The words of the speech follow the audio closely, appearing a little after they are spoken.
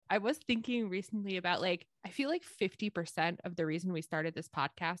I was thinking recently about like, I feel like 50% of the reason we started this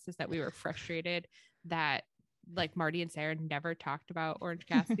podcast is that we were frustrated that like Marty and Sarah never talked about Orange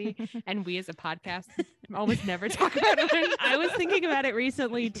Cassidy, and we as a podcast almost never talk about it. I was thinking about it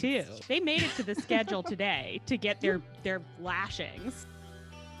recently too. They made it to the schedule today to get their lashings.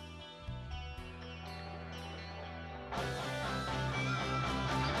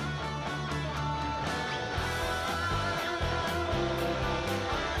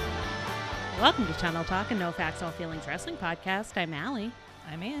 Welcome to Tunnel Talk, and No Facts, All Feelings Wrestling Podcast. I'm Allie.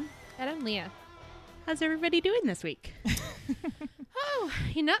 I'm Ann. And I'm Leah. How's everybody doing this week? Oh,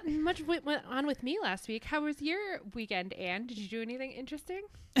 not much went on with me last week. How was your weekend, Ann? Did you do anything interesting?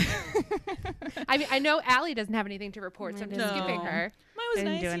 I mean, I know Allie doesn't have anything to report, so I'm just skipping her. Mine was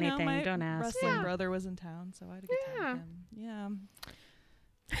Didn't nice. do anything. My Don't ask. wrestling brother was in town, so I had a good time with him.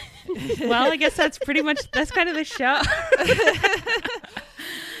 Yeah. Well, I guess that's kind of the show.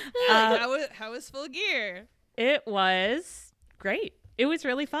 How was Full Gear? It was great. It was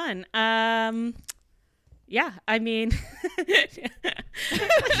really fun. Yeah, I mean, I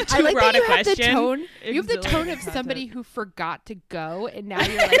like that you have the tone. You have the tone of somebody who forgot to go, and now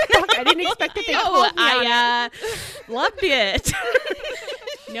you're like, "Fuck! I didn't expect that they called me on it." Loved it.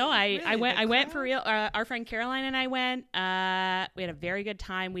 No, I went for real. Our friend Caroline and I went. We had a very good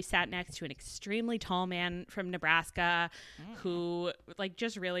time. We sat next to an extremely tall man from Nebraska who, like,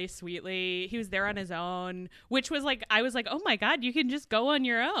 just really sweetly, he was there on his own, which was like, I was like, oh my God, you can just go on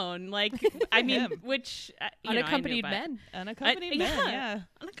your own. Like, I mean, which unaccompanied men. Unaccompanied men, yeah.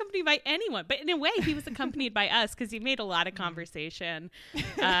 Unaccompanied by anyone. But in a way, he was accompanied by us because he made a lot of conversation.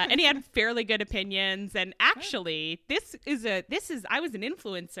 And he had fairly good opinions. And actually, I was an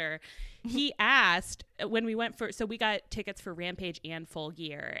influencer. He asked when we went so we got tickets for Rampage and Full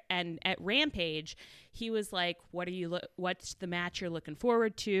Gear, and at Rampage he was like, what's the match you're looking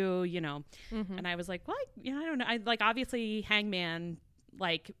forward to, and I was like, well, I don't know, I like, obviously Hangman,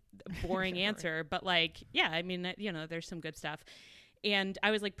 like, boring answer, but like, yeah, I mean, there's some good stuff. And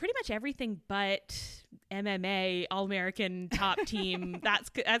I was like, pretty much everything but MMA, All-American top team. That's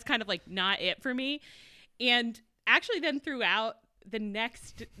kind of like not it for me. And actually then throughout the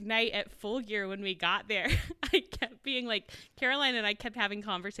next night at Full Gear, when we got there, I kept being like, Caroline and I kept having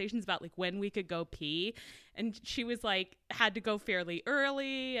conversations about like when we could go pee, and she was like, had to go fairly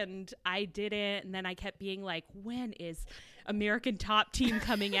early, and I didn't, and then I kept being like, when is American Top Team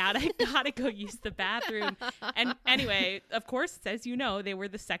coming out? I gotta go use the bathroom. And anyway, of course, as you know, they were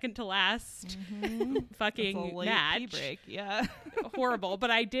the second to last fucking match. Break. Yeah. Horrible. But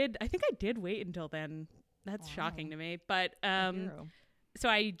I think I did wait until then. That's shocking to me. But so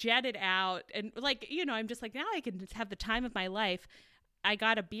I jetted out, and like, I'm just like, now I can just have the time of my life. I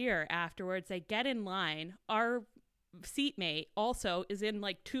got a beer afterwards. I get in line. Our seatmate also is in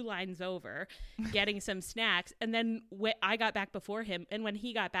like 2 lines over getting some snacks. And then I got back before him. And when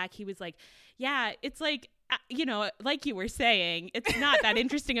he got back, he was like, yeah, it's like, like you were saying, it's not that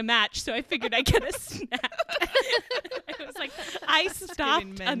interesting a match, so I figured I'd get a snack. I was like, I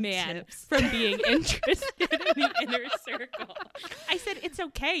stopped a man from being interested in the inner circle. I said, it's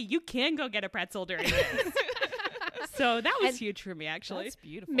okay. You can go get a pretzel during this. So that was huge for me, actually. That's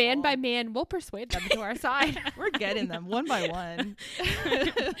beautiful. Man by man, we'll persuade them to our side. We're getting them one by one.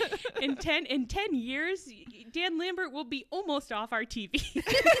 In 10 years, Dan Lambert will be almost off our TV.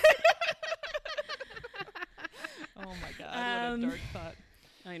 Oh my God, what a dark thought.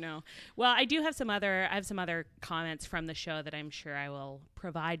 I know. Well, I have some other comments from the show that I'm sure I will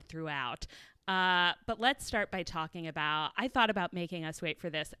provide throughout. But let's start by talking about, I thought about making us wait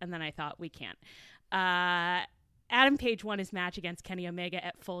for this, and then I thought we can't. Adam Page won his match against Kenny Omega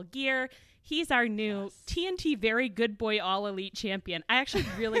at Full Gear. He's our new TNT Very Good Boy All Elite champion. I actually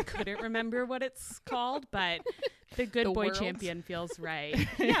really couldn't remember what it's called, but the Good Boy champion feels right.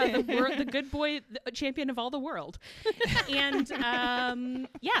 Yeah, the Good Boy champion of all the world. And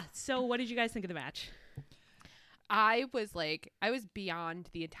yeah, so what did you guys think of the match? I was beyond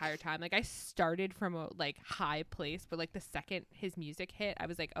the entire time. Like, I started from a like high place, but like the second his music hit, I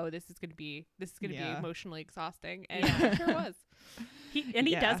was like, oh, this is gonna be emotionally exhausting, and it sure was.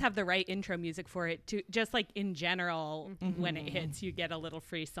 He does have the right intro music for it too. Just like in general, when it hits, you get a little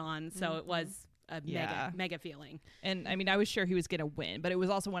frisson. So it was a mega feeling. And I mean, I was sure he was gonna win, but it was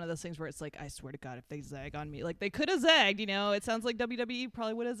also one of those things where it's like, I swear to God, if they zag on me, like they could have zagged, it sounds like WWE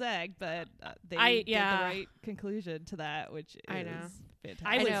probably would have zagged, but they did the right conclusion to that, which is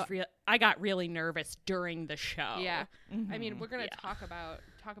fantastic. I got really nervous during the show. Yeah. I mean, we're gonna talk about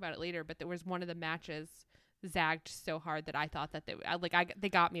it later, but there was one of the matches zagged so hard that I thought that they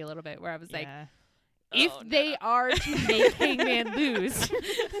got me a little bit, where I was like, if they are to make Hangman lose,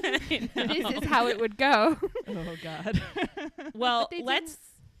 this is how it would go. Oh God. Well,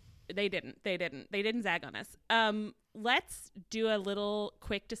 they didn't zag on us. Let's do a little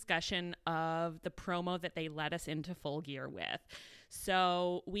quick discussion of the promo that they let us into Full Gear with.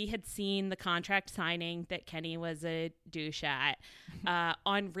 So we had seen the contract signing that Kenny was a douche at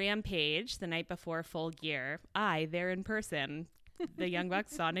on Rampage the night before Full Gear. There in person, the Young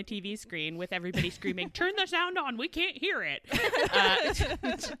Bucks on a TV screen with everybody screaming, "Turn the sound on, we can't hear it."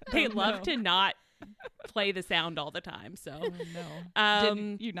 They love to not play the sound all the time. So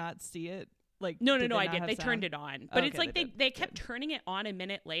didn't you not see it? Like, no, I did. They turned it on, but it's like they kept Good. turning it on a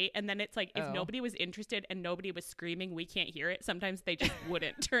minute late, and then it's like if nobody was interested and nobody was screaming, "We can't hear it." Sometimes they just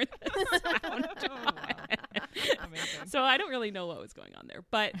wouldn't turn the sound on. Amazing. So I don't really know what was going on there,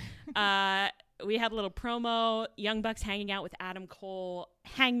 but we had a little promo. Young Bucks hanging out with Adam Cole.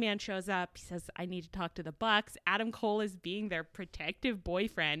 Hangman shows up. He says, "I need to talk to the Bucks." Adam Cole is being their protective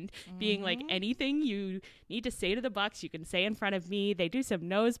boyfriend, being like, anything you need to say to the Bucks, you can say in front of me. They do some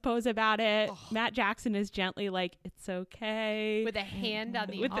nose pose about it. Matt Jackson is gently like, "It's okay." With a hand on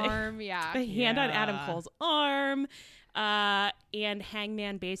the arm. A hand on Adam Cole's arm. And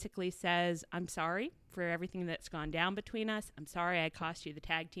Hangman basically says, "I'm sorry for everything that's gone down between us. I'm sorry I cost you the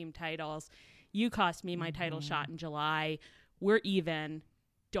tag team titles. You cost me my title shot in July. We're even.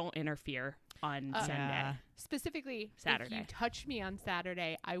 Don't interfere on Sunday." Yeah. Specifically, Saturday. If you touch me on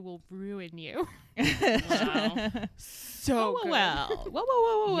Saturday, I will ruin you. Wow. So good.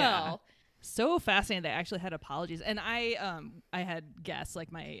 Well. Yeah. So fascinating. They actually had apologies, and I had guests,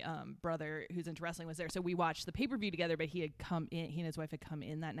 like my brother who's into wrestling was there, so we watched the pay-per-view together. But he and his wife had come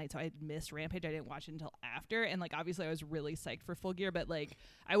in that night, so I had missed Rampage. I didn't watch it until after, and like obviously I was really psyched for Full Gear, but like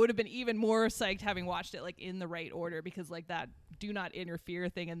I would have been even more psyched having watched it like in the right order, because like that do not interfere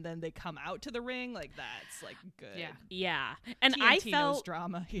thing, and then they come out to the ring, like that's like good. Yeah. And TNT I felt knows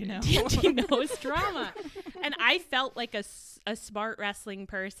drama, you know. TNT knows drama. And I felt like a smart wrestling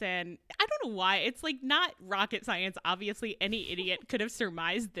person. I don't know why. It's like not rocket science. Obviously, any idiot could have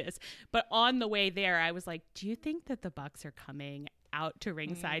surmised this. But on the way there, I was like, do you think that the Bucks are coming out to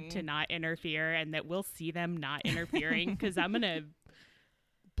ringside to not interfere, and that we'll see them not interfering? Because I'm going to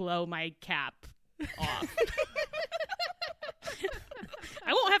blow my cap off.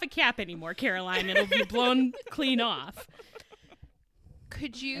 I won't have a cap anymore, Caroline. It'll be blown clean off.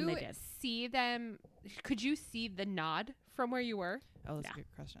 Could you see them? Could you see the nod from where you were? Oh, that's a good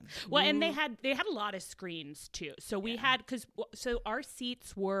question. Well, and they had a lot of screens too. So we had, so our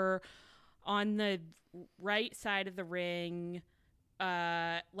seats were on the right side of the ring,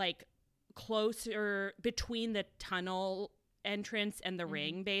 like closer between the tunnel entrance and the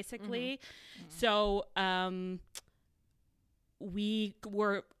ring, basically. So we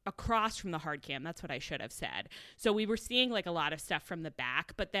were across from the hard cam. That's what I should have said. So we were seeing like a lot of stuff from the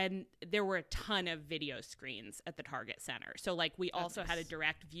back, but then there were a ton of video screens at the Target Center. So like we also had a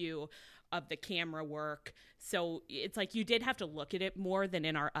direct view of the camera work. So it's like you did have to look at it more than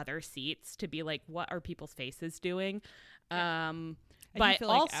in our other seats to be like, what are people's faces doing? I but feel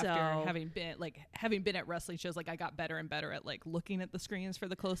like also after having been at wrestling shows, like I got better and better at like looking at the screens for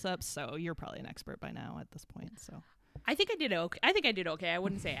the close-ups. So you're probably an expert by now at this point. So I think I did okay. I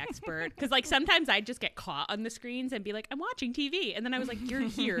wouldn't say expert, because like sometimes I just get caught on the screens and be like, I'm watching TV, and then I was like, you're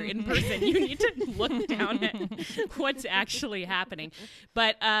here in person. You need to look down at what's actually happening.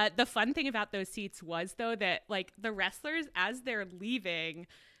 But the fun thing about those seats was though that like the wrestlers, as they're leaving,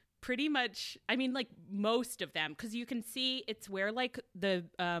 pretty much, I mean, like most of them, because you can see it's where like the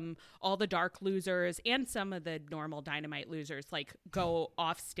all the dark losers and some of the normal Dynamite losers like go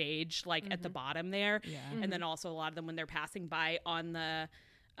off stage, like at the bottom there. And then also a lot of them when they're passing by on the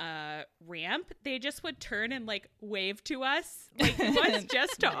ramp, they just would turn and like wave to us, like once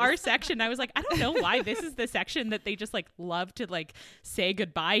just to our section. I was like, I don't know why this is the section that they just like love to like say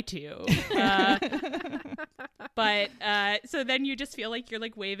goodbye to. But so then you just feel like you're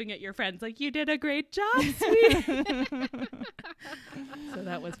like waving at your friends, like you did a great job, sweet. So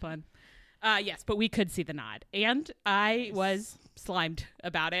that was fun. Yes, but we could see the nod, and I was slimed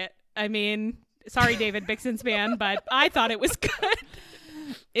about it. I mean, sorry, David Bixens's man, but I thought it was good.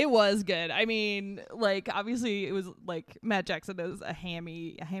 it was good. I mean, like obviously it was like Matt Jackson is a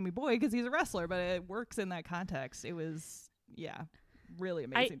hammy boy because he's a wrestler, but it works in that context. It was really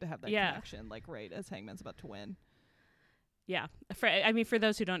amazing to have that connection, like right as Hangman's about to win. Yeah. For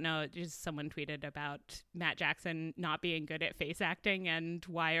those who don't know, just someone tweeted about Matt Jackson not being good at face acting and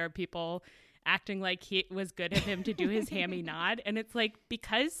why are people acting like it was good of him to do his hammy nod. And it's like,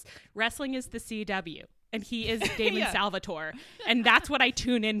 because wrestling is the CW. and he is Damon Salvatore, and that's what I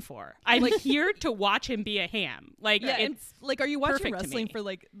tune in for. I'm like here to watch him be a ham. Like, it's like, are you watching wrestling for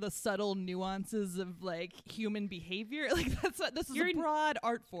like the subtle nuances of like human behavior? Like, this is a broad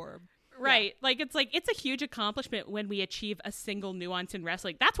art form. Right. Yeah. Like, it's a huge accomplishment when we achieve a single nuance in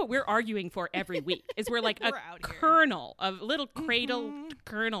wrestling. That's what we're arguing for every week, is we're like a kernel of little cradle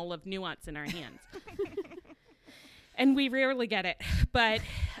kernel of nuance in our hands. And we rarely get it. But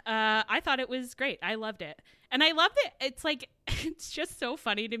I thought it was great. I loved it. And I loved it. It's like, it's just so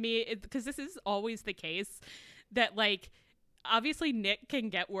funny to me because this is always the case that, like, obviously Nick can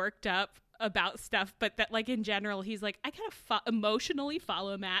get worked up about stuff, but that, like, in general, he's like, I gotta emotionally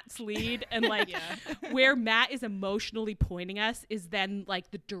follow Matt's lead, and like where Matt is emotionally pointing us is then like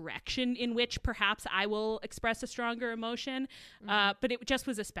the direction in which perhaps I will express a stronger emotion. But it just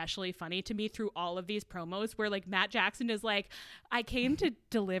was especially funny to me through all of these promos where like Matt Jackson is like, I came to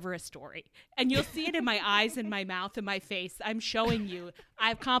deliver a story, and you'll see it in my eyes and my mouth and my face. I'm showing you I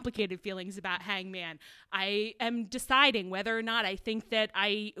have complicated feelings about Hangman. I am deciding whether or not I think that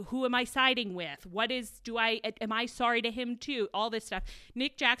who am I siding with? Am I sorry to him too? All this stuff.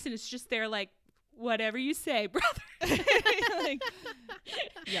 Nick Jackson is just there like, whatever you say, brother. Like,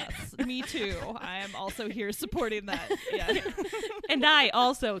 yes, me too. I am also here supporting that. Yeah. And I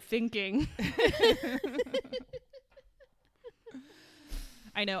also thinking.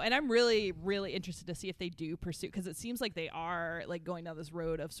 I know, and I'm really, really interested to see if they do pursue, because it seems like they are like going down this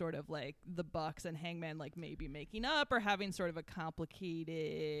road of sort of like the Bucks and Hangman like maybe making up or having sort of a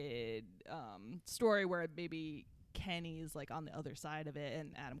complicated story where maybe Kenny's like on the other side of it,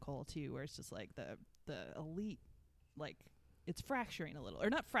 and Adam Cole too, where it's just like the elite, like it's fracturing a little, or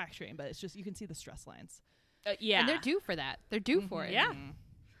not fracturing, but it's just you can see the stress lines. Yeah, and they're due for that. They're due for it. Yeah,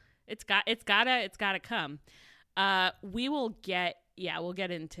 it's gotta come. We'll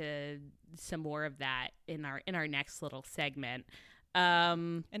get into some more of that in our next little segment.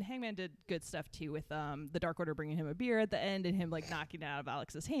 And Hangman did good stuff too with the Dark Order bringing him a beer at the end and him like knocking it out of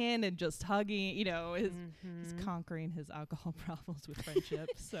Alex's hand and just hugging, you know, his conquering his alcohol problems with friendship.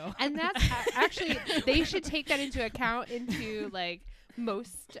 So, and that's actually they should take that into account into like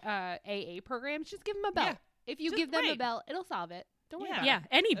most AA programs. Just give them a belt. Yeah. If you give them a belt, it'll solve it. Don't worry about it.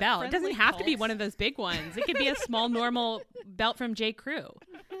 Any belt. It doesn't have to be one of those big ones. It could be a small, normal belt from J. Crew.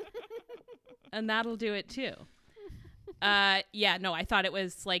 And that'll do it too. I thought it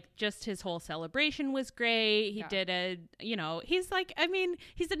was like just his whole celebration was great. He did he's like, I mean,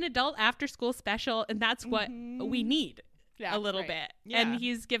 he's an adult after school special, and that's what we need a little bit. Yeah. And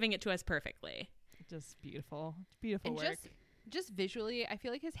he's giving it to us perfectly. Just beautiful. Beautiful and work. Just visually, I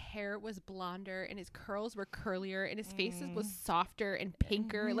feel like his hair was blonder and his curls were curlier and his face was softer and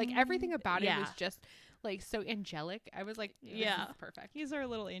pinker. Like everything about it was just like so angelic. I was like, this is perfect. He's our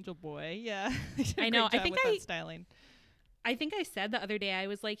little angel boy. Yeah. I know. I think that styling. I think I said the other day, I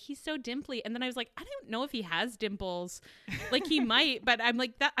was like, he's so dimply. And then I was like, I don't know if he has dimples. Like he might, but I'm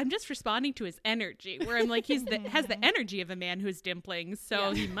like that. I'm just responding to his energy where I'm like, has the energy of a man who's dimpling.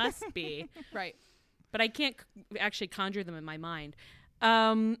 So he must be. Right. But I can't actually conjure them in my mind.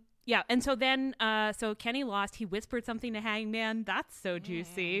 And so then, so Kenny lost. He whispered something to Hangman. That's so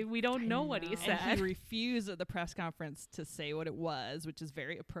juicy. We don't know what he said. And he refused at the press conference to say what it was, which is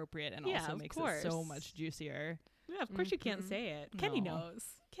very appropriate and also makes it so much juicier. Yeah, of course you can't say it. No. Kenny knows.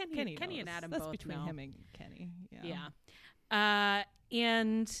 Kenny knows. And Adam That's both between know. him and Kenny. Yeah.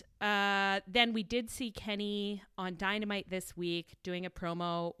 Then we did see Kenny on Dynamite this week doing a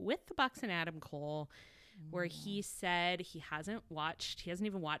promo with the Bucks and Adam Cole where he said he hasn't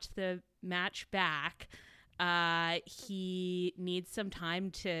even watched the match back. He needs some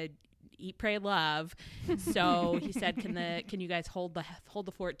time to eat, pray, love. So he said, can you guys hold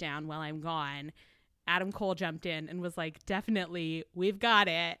the fort down while I'm gone? Adam Cole jumped in and was like, definitely, we've got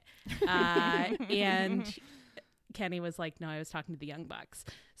it. And Kenny was like, no, I was talking to the Young Bucks.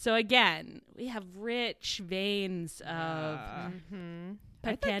 So again, we have rich veins of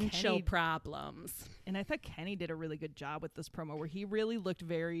potential problems. And I thought Kenny did a really good job with this promo where he really looked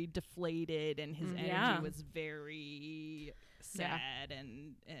very deflated and his energy was very sad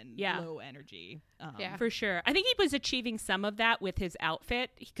and low energy. For sure. I think he was achieving some of that with his outfit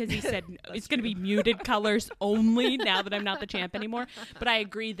because he said it's going to be muted colors only now that I'm not the champ anymore. But I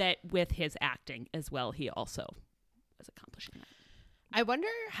agree that with his acting as well, he also was accomplishing that. I wonder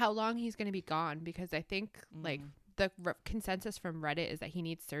how long he's going to be gone because I think like the consensus from Reddit is that he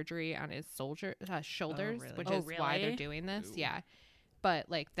needs surgery on his shoulders, which is why they're doing this. Ooh. Yeah. But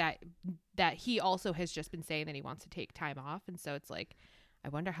like that he also has just been saying that he wants to take time off. And so it's like, I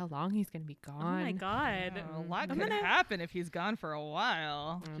wonder how long he's going to be gone. Oh my God. Yeah, a lot could happen if he's gone for a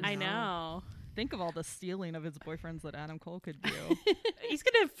while. I know. Think of all the stealing of his boyfriends that Adam Cole could do. He's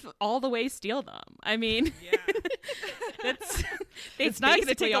gonna all the way steal them. I mean, it's not going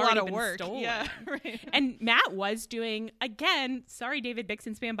to take a lot of work. Stolen. Yeah, right. And Matt was doing, again, sorry, David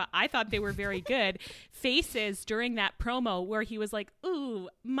Bixen's fan, but I thought they were very good faces during that promo where he was like, "Ooh,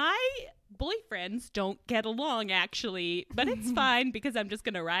 my boyfriends don't get along actually, but it's fine because I'm just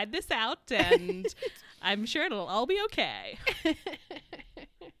gonna ride this out and I'm sure it'll all be okay."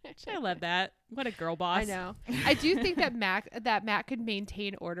 I love that. What a girl boss. I know. I do think that Matt could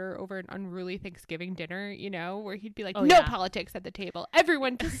maintain order over an unruly Thanksgiving dinner, you know, where he'd be like, no politics at the table.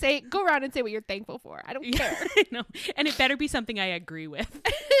 Everyone just go around and say what you're thankful for. I don't care. I know. And it better be something I agree with.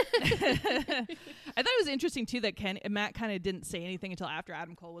 I thought it was interesting too that Matt kind of didn't say anything until after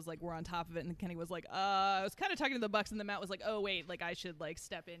Adam Cole was like, we're on top of it, and Kenny was like, I was kind of talking to the Bucks, and then Matt was like, oh wait, like I should like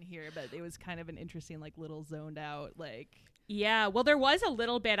step in here. But it was kind of an interesting like little zoned out like. Yeah, well, there was a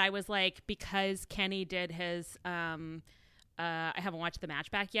little bit. I was like, because Kenny did his I haven't watched the match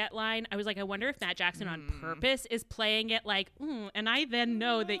back yet line. I was like, I wonder if Matt Jackson on purpose is playing it like, and I then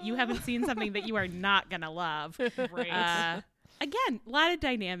know that you haven't seen something that you are not going to love. Right. Again, a lot of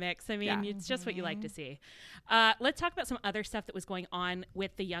dynamics. I mean, it's just what you like to see. Let's talk about some other stuff that was going on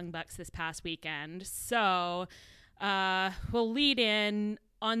with the Young Bucks this past weekend. So we'll lead in.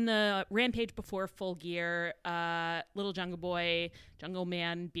 On the Rampage before Full Gear, Little Jungle Boy, Jungle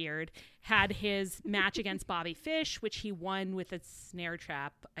Man Beard, had his match against Bobby Fish, which he won with a snare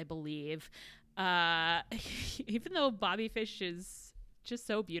trap, I believe. Even though Bobby Fish is just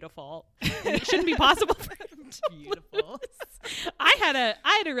so beautiful, and it shouldn't be possible for him to beautiful. I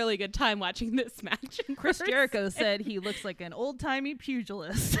had a really good time watching this match. Chris Jericho said he looks like an old timey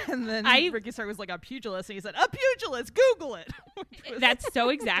pugilist, and then Ricky Stark was like a pugilist, and he said a pugilist. Google it. That's so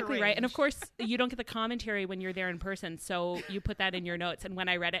exactly right. And of course, you don't get the commentary when you're there in person, so you put that in your notes. And when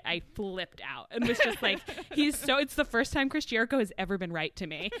I read it, I flipped out and was just like, it's the first time Chris Jericho has ever been right to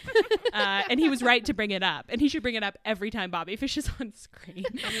me, and he was right to bring it up, and he should bring it up every time Bobby Fish is on screen.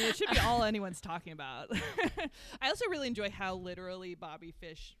 I mean, it should be all anyone's talking about. I also really enjoy how literally Bobby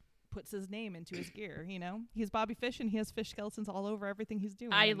Fish puts his name into his gear. You know, he's Bobby Fish, and he has fish skeletons all over everything he's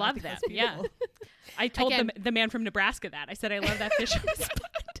doing. I love that. Yeah, I told the man from Nebraska that. I said I love that fish on the spot.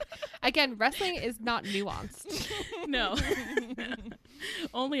 Again, wrestling is not nuanced. No.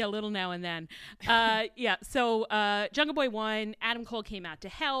 Only a little now and then. So Jungle Boy won. Adam Cole came out to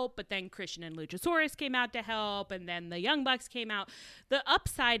help, but then Christian and Luchasaurus came out to help, and then the Young Bucks came out. The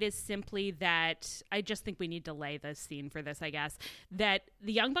upside is simply that I just think we need to lay the scene for this, I guess, that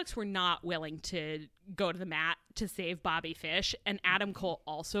the Young Bucks were not willing to go to the mat to save Bobby Fish, and Adam Cole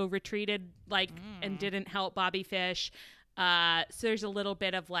also retreated and didn't help Bobby Fish. So there's a little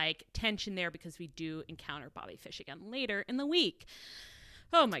bit of like tension there because we do encounter Bobby Fish again later in the week.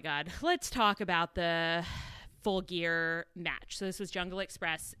 Oh my God. Let's talk about the Full Gear match. So this was Jungle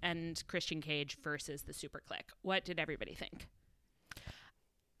Express and Christian Cage versus the Super Click. What did everybody think?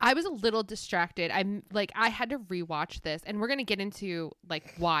 I was a little distracted. I had to rewatch this, and we're going to get into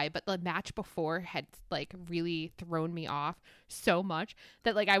like why, but the match before had like really thrown me off so much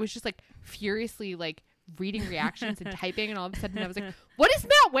that like I was just like furiously like reading reactions and typing, and all of a sudden I was like, what is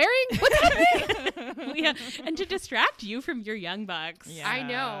Matt wearing? What's happening? Yeah. And to distract you from your Young Bucks. Yeah, I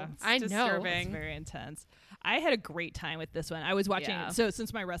know. It's very intense. I had a great time with this one. I was watching so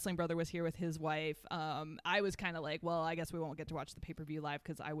since my wrestling brother was here with his wife, I was kind of like, well, I guess we won't get to watch the pay-per-view live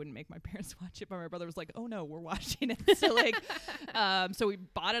because I wouldn't make my parents watch it, but my brother was like, oh no, we're watching it. So like so we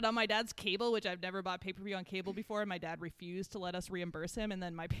bought it on my dad's cable, which I've never bought pay-per-view on cable before, and my dad refused to let us reimburse him. And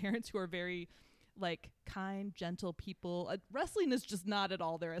then my parents, who are very like kind, gentle people, wrestling is just not at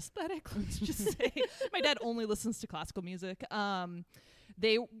all their aesthetic, let's just say. My dad only listens to classical music.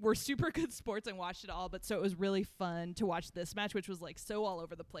 They were super good sports and watched it all, but so it was really fun to watch this match, which was like so all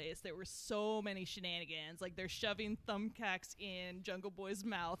over the place. There were so many shenanigans. Like they're shoving thumbtacks in Jungle Boy's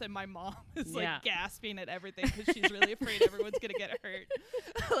mouth, and my mom is like gasping at everything because she's really afraid everyone's gonna get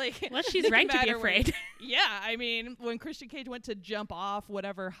hurt. Well, she's right to be afraid. Yeah, I mean, when Christian Cage went to jump off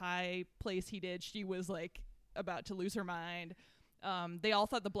whatever high place he did, she was like about to lose her mind. They all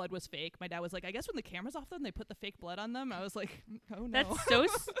thought the blood was fake. My dad was like, I guess when the camera's off them, they put the fake blood on them. I was like, oh no.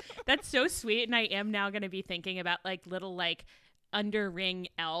 That's so sweet. And I am now going to be thinking about like little like under-ring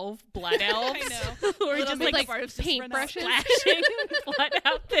blood elves. I know. Who are just like paintbrushes splashing blood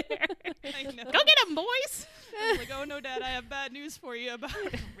out there. I know. Go get them, boys. I was like, oh no, Dad, I have bad news for you about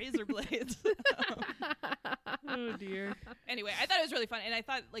razor blades. Oh dear. Anyway, I thought it was really fun, and I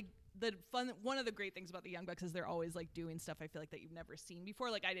thought like one of the great things about the Young Bucks is they're always like doing stuff I feel like that you've never seen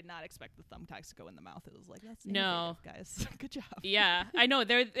before. Like I did not expect the thumbtacks to go in the mouth. It was like, that's innovative, guys. Good job. Yeah, I know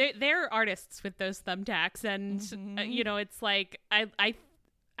they're artists with those thumbtacks, and you know, it's like I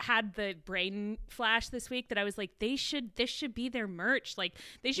had the brain flash this week that I was like, this should be their merch. Like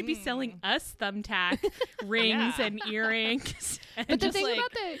they should be selling us thumbtack rings and earrings. And but the thing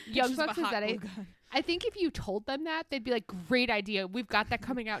about the Young Bucks is that I think if you told them that, they'd be like, great idea. We've got that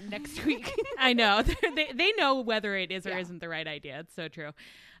coming out next week. I know. They know whether it is or isn't the right idea. It's so true.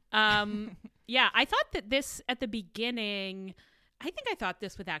 Yeah, I thought that this at the beginning, I thought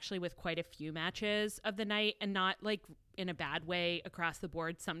this with quite a few matches of the night, and not like in a bad way across the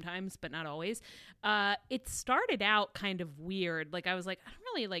board sometimes, but not always. It started out kind of weird. Like I was like, I don't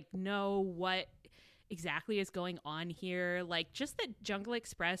really like know what exactly is going on here. Like just that Jungle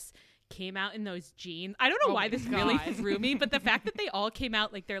Express came out in those jeans. I don't know why this really threw me, but the fact that they all came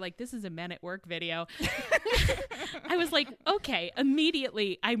out like they're like, this is a Men at Work video. I was like, okay,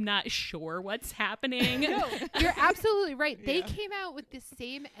 immediately I'm not sure what's happening. No, you're absolutely right. They came out with the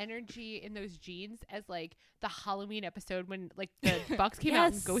same energy in those jeans as like the Halloween episode when like the Bucks came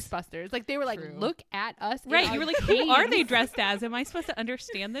out in Ghostbusters. Like they were like, look at us. Right. You were like, who are they dressed as? Am I supposed to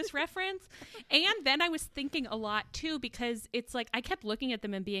understand this reference? And then I was thinking a lot too, because it's like, I kept looking at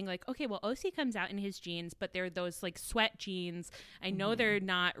them and being like, okay, well, OC comes out in his jeans, but they're those like sweat jeans. I know they're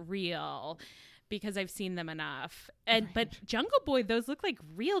not real because I've seen them enough. And but Jungle Boy, those look like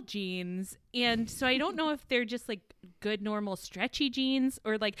real jeans. And so I don't know if they're just like good, normal, stretchy jeans,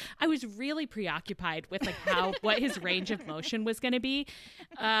 or like I was really preoccupied with like what his range of motion was going to be.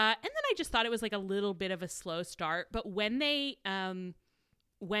 And then I just thought it was like a little bit of a slow start. But when they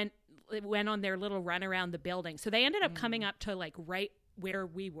went on their little run around the building, so they ended up coming up to like right where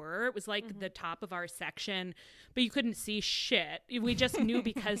we were. It was like the top of our section, but you couldn't see shit. We just knew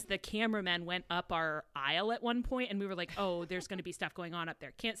because the cameraman went up our aisle at one point and we were like, oh, there's going to be stuff going on up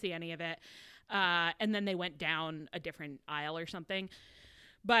there. Can't see any of it. And then they went down a different aisle or something.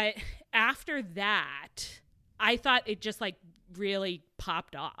 But after that, I thought it just like really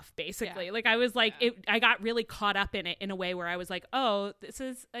popped off basically. Like I was like, I got really caught up in it in a way where I was like, oh, this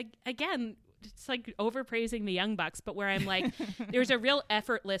is again, it's like overpraising the Young Bucks, but where I'm like, there's a real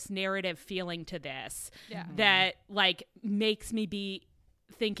effortless narrative feeling to this that like makes me be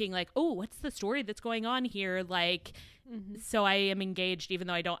thinking like, oh, what's the story that's going on here? Like, so I am engaged even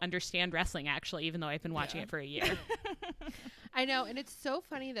though I don't understand wrestling actually, even though I've been watching it for a year. I know. And it's so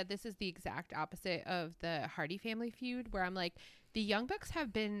funny that this is the exact opposite of the Hardy family feud, where I'm like, the Young Bucks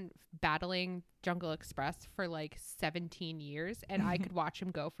have been battling Jungle Express for like 17 years, and I could watch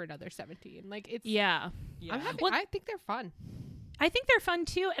them go for another 17. Like it's I'm happy. Well, I think they're fun. I think they're fun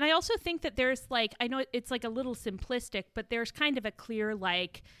too, and I also think that there's like, I know it's like a little simplistic, but there's kind of a clear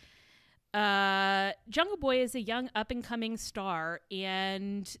like Jungle Boy is a young up and coming star,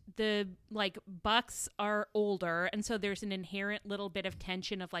 and the like Bucks are older, and so there's an inherent little bit of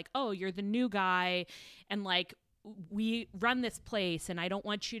tension of like, oh, you're the new guy, and like we run this place and I don't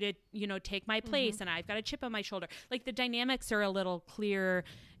want you to, you know, take my place and I've got a chip on my shoulder. Like the dynamics are a little clear.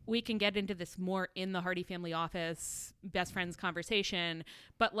 We can get into this more in the Hardy family office best friends conversation,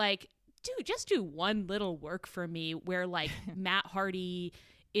 but like, dude, just do one little work for me where like Matt Hardy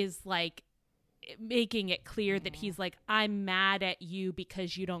is like making it clear that he's like, I'm mad at you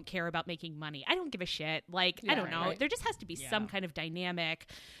because you don't care about making money. I don't give a shit. Like, I don't know. Right. There just has to be some kind of dynamic,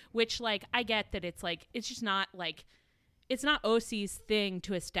 which like, I get that it's like, it's just not like, it's not OC's thing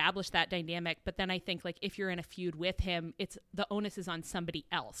to establish that dynamic. But then I think like, if you're in a feud with him, it's the onus is on somebody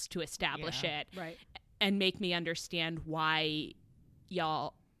else to establish it and make me understand why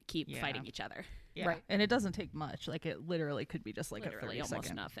y'all keep fighting each other. Yeah. Right. And it doesn't take much. Like it literally could be just like literally a 30 almost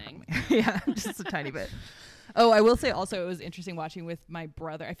second. Nothing. Just a tiny bit. Oh, I will say also it was interesting watching with my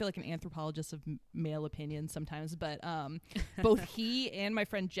brother. I feel like an anthropologist of male opinions sometimes, but both he and my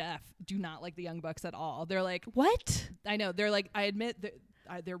friend Jeff do not like the Young Bucks at all. They're like, what? I know. They're like, I admit that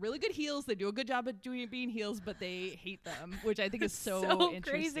they're really good heels. They do a good job at being heels, but they hate them, which I think is so interesting.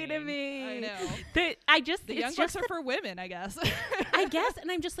 Crazy to me. I know. The Young Bucks are for women, I guess. I guess,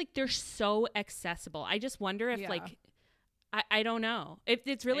 and I'm just like, they're so accessible. I just wonder if like, I don't know.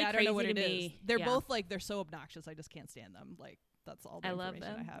 It's really crazy to me. They're both like, they're so obnoxious. I just can't stand them. Like that's all the information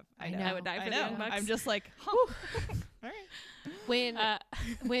I have. I know. I would die for the Young Bucks. I'm just like, all right. When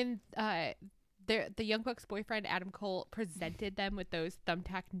the Young Bucks boyfriend Adam Cole presented them with those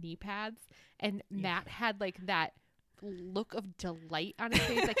thumbtack knee pads, and Matt had like that look of delight on his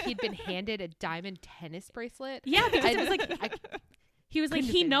face, like he'd been handed a diamond tennis bracelet. Yeah, because I was like, He was like,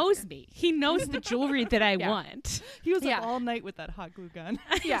 he knows me. He knows the jewelry that I want. He was up all night with that hot glue gun.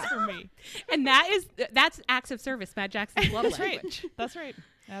 Yeah. For me. And that's acts of service, Matt Jackson's love language. That's right.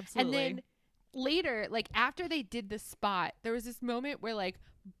 Absolutely. And then later, like after they did the spot, there was this moment where like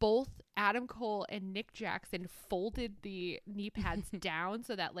both Adam Cole and Nick Jackson folded the knee pads down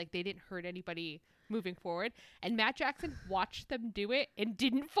so that like they didn't hurt anybody moving forward, and Matt Jackson watched them do it and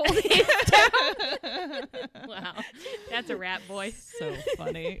didn't fold it down. Wow, that's a rap, boy. So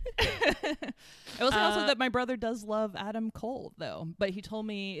funny. I will say also that my brother does love Adam Cole though, but he told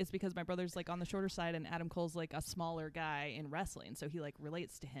me it's because my brother's like on the shorter side and Adam Cole's like a smaller guy in wrestling, so he like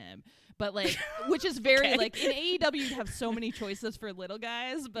relates to him. But like, which is very like in AEW you have so many choices for little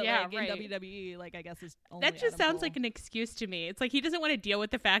guys, but like in WWE, like I guess is only that just Adam sounds Cole. like an excuse to me. It's like he doesn't want to deal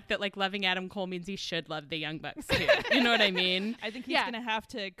with the fact that like loving Adam Cole means he should love the Young Bucks too. You know what I mean? I think he's gonna have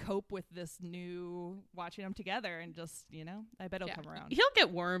to cope with this new watching them together, and just I bet he'll come around. He'll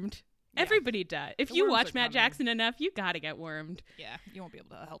get wormed. Yeah. Everybody does. If you watch Matt Jackson enough, you gotta get wormed. Yeah, you won't be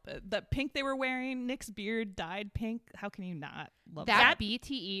able to help it. The pink they were wearing, Nick's beard dyed pink. How can you not love that?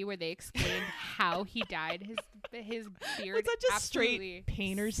 BTE where they explained how he dyed his beard. Was that just straight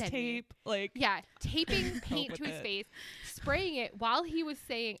painter's tape? Like taping paint to his face, spraying it while he was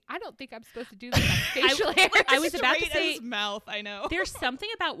saying, "I don't think I'm supposed to do this on facial hair." I was about to say his mouth. I know. There's something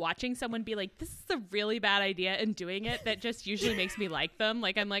about watching someone be like, "This is a really bad idea," and doing it that just usually makes me like them.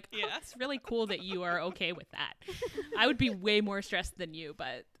 Like I'm like, "Oh, it's really cool that you are okay with that." I would be way more stressed than you,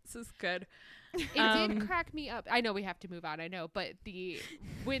 but this is good. It did crack me up. I know we have to move on. I know, but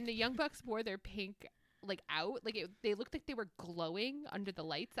when the Young Bucks wore their pink like out, like they looked like they were glowing under the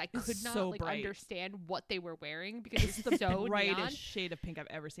lights. I could not understand what they were wearing because it's the so brightest neon. shade of pink I've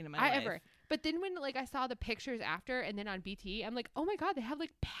ever seen in my life. But then when like I saw the pictures after and then on BT, I'm like, oh my god, they have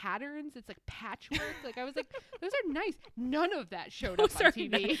like patterns. It's like patchwork. Like I was like, those are nice. None of that showed up on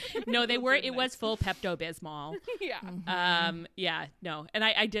TV. No, they were. It was full Pepto-Bismol. Yeah. Mm-hmm. Yeah. No. And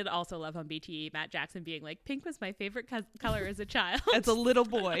I did also love on BT Matt Jackson being like, pink was my favorite color as a child. As a little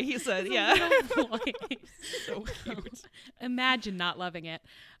boy, he said. Yeah. Little boy. So cute. Imagine not loving it.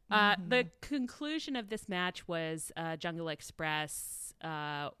 The conclusion of this match was Jungle Express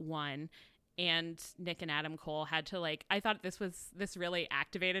won. And Nick and Adam Cole had to like, I thought this really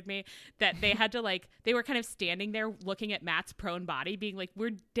activated me, that they had to like, they were kind of standing there looking at Matt's prone body being like,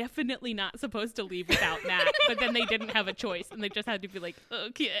 we're definitely not supposed to leave without Matt. But then they didn't have a choice and they just had to be like,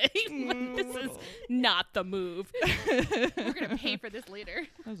 okay, this is not the move. We're going to pay for this later.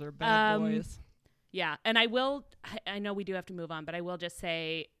 Those are bad boys. Yeah. And I know we do have to move on, but I will just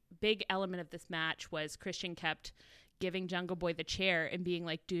say big element of this match was Christian kept giving Jungle Boy the chair and being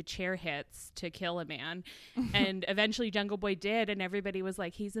like, do chair hits to kill a man. And eventually Jungle Boy did, and everybody was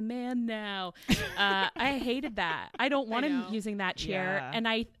like, he's a man now. I hated that. I don't want him using that chair. Yeah. And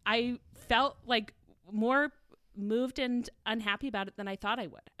I felt like more moved and unhappy about it than I thought I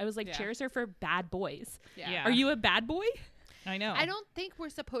would. I was like, chairs are for bad boys. Yeah. Are you a bad boy? I know. I don't think we're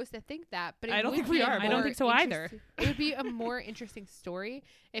supposed to think that, but I don't think we are. I don't think so either. It would be a more interesting story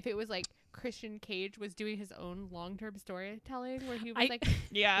if it was like Christian Cage was doing his own long-term storytelling where he was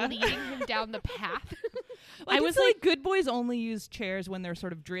leading him down the path. I was like, good boys only use chairs when they're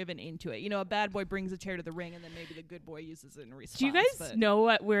sort of driven into it. A bad boy brings a chair to the ring and then maybe the good boy uses it in response. Do you guys know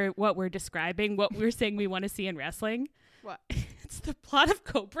what we're describing? What we're saying we want to see in wrestling? What? It's the plot of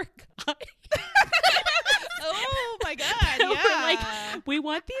Cobra Kai. Oh my god! Yeah, we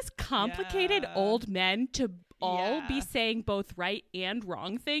want these complicated old men to all be saying both right and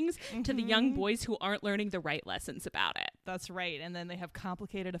wrong things to the young boys who aren't learning the right lessons about it. That's right, and then they have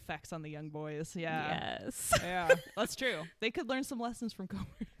complicated effects on the young boys. Yeah. Yes. Yeah, that's true. They could learn some lessons from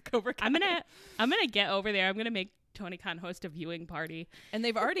Cobra Kai. I'm gonna get over there. I'm gonna make Tony Khan host a viewing party. And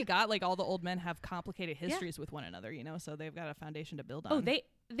they've already got like all the old men have complicated histories with one another, so they've got a foundation to build on. Oh,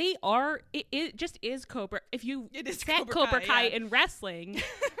 they are. It just is Cobra. If you set Cobra Kai in wrestling,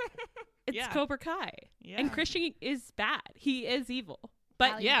 it's Cobra Kai. Yeah. And Christian is bad. He is evil.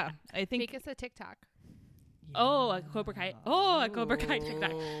 But Allie, I think make us a TikTok. Oh, a Cobra Kai. Oh, a Cobra Kai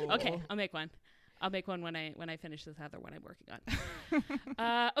TikTok. Okay, I'll make one. I'll make one when I finish this other one I'm working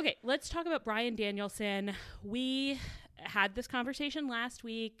on. Okay, let's talk about Bryan Danielson. We had this conversation last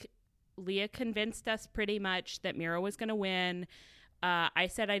week. Leah convinced us pretty much that Miro was going to win. I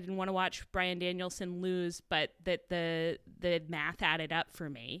said I didn't want to watch Bryan Danielson lose, but that the math added up for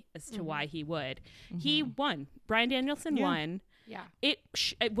me as to why he would. He won. Bryan Danielson won. Yeah. It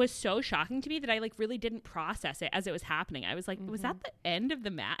was so shocking to me that I really didn't process it as it was happening. I was like, was that the end of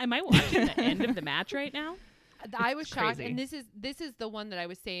the match? Am I watching the end of the match right now? I was shocked, and this is the one that I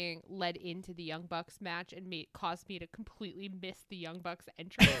was saying led into the Young Bucks match and caused me to completely miss the Young Bucks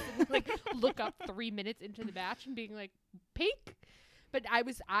entrance and like look up 3 minutes into the match and being like, Pink. But I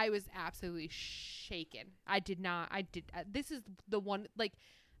was absolutely shaken. This is the one, like,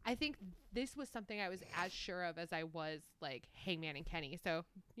 I think this was something I was as sure of as I was like Hangman and Kenny. So,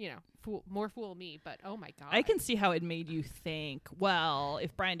 fool me, but oh my God. I can see how it made you think, well,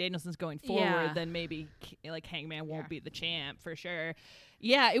 if Bryan Danielson's going forward, then maybe like Hangman won't be the champ for sure.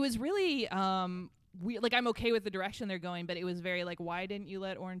 Yeah, it was really, I'm okay with the direction they're going, but it was very like, why didn't you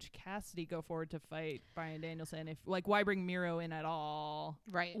let Orange Cassidy go forward to fight Bryan Danielson? If like, why bring Miro in at all?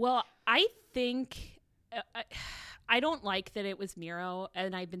 Right. Well, I think I don't like that it was Miro,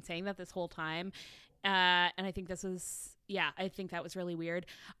 and I've been saying that this whole time. And I think I think that was really weird.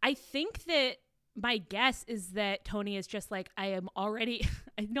 I think that my guess is that Tony is just like, I am already,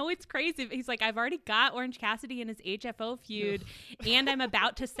 I know it's crazy. He's like, I've already got Orange Cassidy in his HFO feud and I'm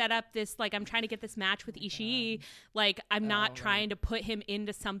about to set up this, like, I'm trying to get this match with Ishii. Like, I'm not trying to put him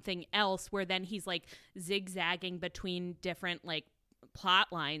into something else where then he's like zigzagging between different like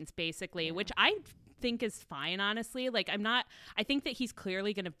plot lines basically, which I think is fine, honestly. Like, I think that he's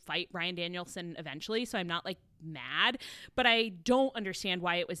clearly going to fight Bryan Danielson eventually, so I'm not like mad, but I don't understand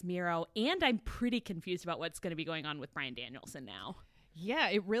why it was Miro, and I'm pretty confused about what's going to be going on with Bryan Danielson now. Yeah,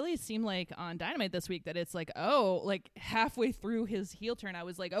 it really seemed like on Dynamite this week that it's like, oh, like halfway through his heel turn, I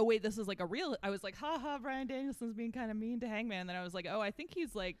was like, oh wait, this is like a real, I was like, haha, Bryan Danielson's being kind of mean to Hangman. Then I was like, oh, I think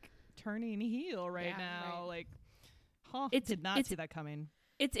he's like turning heel right now. Right. Like, did not see that coming.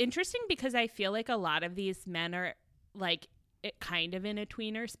 It's interesting because I feel like a lot of these men are like kind of in a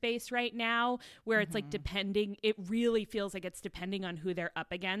tweener space right now where it's like depending, it really feels like it's depending on who they're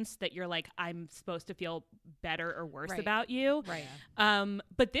up against that you're like, I'm supposed to feel better or worse about you. Right.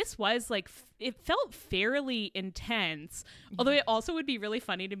 But this was like, it felt fairly intense. Although it also would be really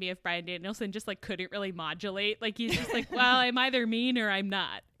funny to me if Bryan Danielson just like couldn't really modulate. Like he's just like, well, I'm either mean or I'm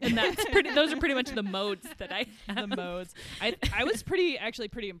not. And that's those are pretty much the modes that I have. The modes. I was pretty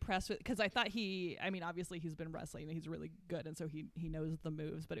impressed with, because I thought obviously he's been wrestling and he's really good, and so he knows the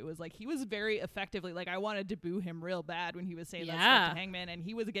moves, but it was like he was very effectively, like I wanted to boo him real bad when he was saying that stuff to Hangman, and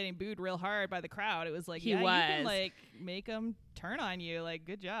he was getting booed real hard by the crowd. It was like, you can like make him turn on you, like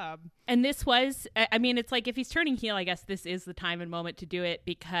good job. And this was, it's like if he's turning heel, I guess this is the time and moment to do it,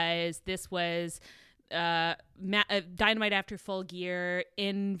 because this was Dynamite after Full Gear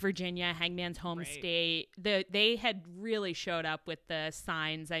in Virginia, Hangman's home state. They had really showed up with the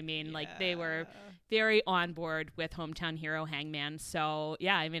signs. Like they were very on board with hometown hero Hangman. So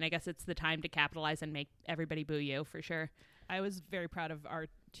yeah, I guess it's the time to capitalize and make everybody boo you for sure. I was very proud of our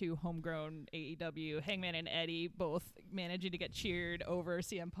two homegrown AEW, Hangman and Eddie, both managing to get cheered over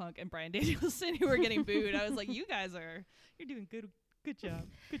CM Punk and Bryan Danielson, who were getting booed. I was like, you're doing good job,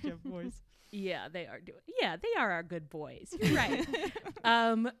 boys. Yeah, they are doing. Yeah, they are our good boys. You're right.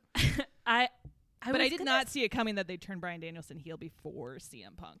 But I did not see it coming that they turned Bryan Danielson heel before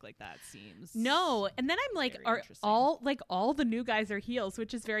CM Punk. Like that seems and then I'm like, are all the new guys are heels,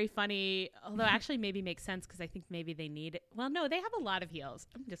 which is very funny. Although actually maybe makes sense because I think maybe they need it. Well, no, they have a lot of heels.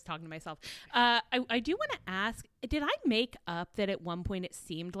 I'm just talking to myself. I do want to ask, did I make up that at one point it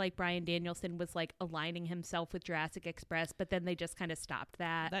seemed like Bryan Danielson was like aligning himself with Jurassic Express, but then they just kind of stopped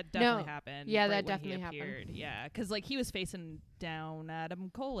that? That definitely happened. Yeah, that definitely happened. Yeah, because like he was facing down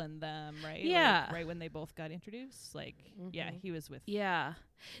Adam Cole and them, right? Yeah. Like, right when they both got introduced, like he was with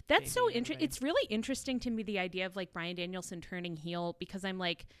that's so interesting. It's really interesting to me, the idea of like Bryan Danielson turning heel, because I'm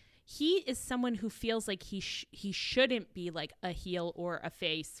like, he is someone who feels like he shouldn't be like a heel or a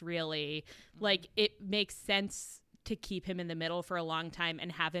face, really. Like it makes sense to keep him in the middle for a long time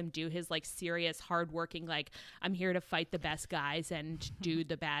and have him do his like serious hardworking, like I'm here to fight the best guys and do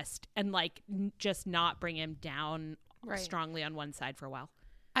the best, and like just not bring him down strongly on one side for a while.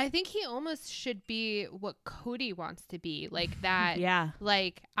 I think he almost should be what Cody wants to be, like that.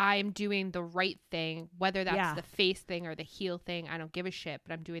 Like I'm doing the right thing, whether that's the face thing or the heel thing. I don't give a shit,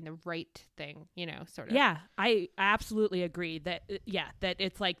 but I'm doing the right thing, sort of. Yeah, I absolutely agree that that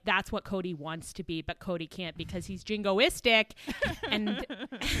it's like that's what Cody wants to be, but Cody can't because he's jingoistic, and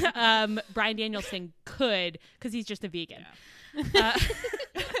Bryan Danielson could because he's just a vegan. Yeah.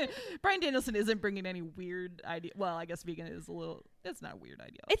 Bryan Danielson isn't bringing any weird idea. Well, I guess vegan is it's not a weird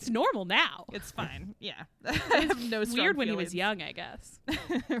idea. It's normal now. It's fine. Yeah. I have no strong weird when feelings. he was young, I guess.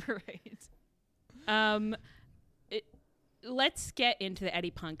 Right. Let's get into the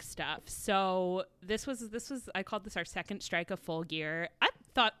Eddie Punk stuff. So this was I called this our second strike of Full Gear.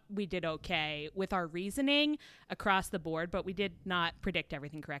 thought we did okay with our reasoning across the board, but we did not predict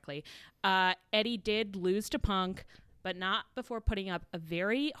everything correctly. Eddie did lose to Punk, but not before putting up a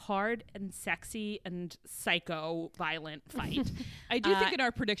very hard and sexy and psycho violent fight. I do think in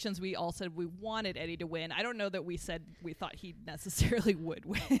our predictions we all said we wanted Eddie to win. I don't know that we said we thought he necessarily would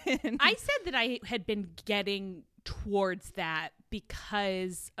win. I said that I had been getting towards that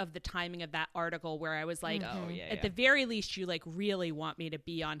because of the timing of that article where I was like, at the very least you like really want me to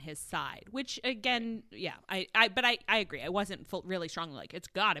be on his side, which again, I agree. I wasn't really strongly like it's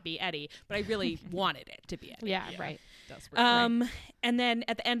gotta be Eddie, but I really wanted it to be Eddie. Yeah, right. Right. And then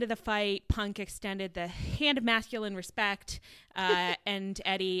at the end of the fight, Punk extended the hand of masculine respect, and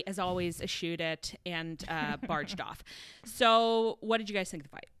Eddie, as always, eschewed it and barged off. So what did you guys think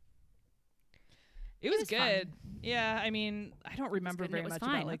of the fight? It was good. Fun. Yeah, I mean, I don't remember very much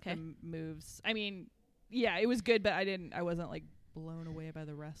about like the moves. I mean, yeah, it was good, but I wasn't like blown away by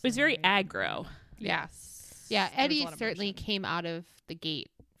the wrestling. It was very aggro. Yes. Yeah, Eddie certainly came out of the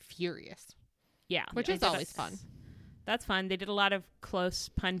gate furious. Yeah. Which is always fun. That's fun. They did a lot of close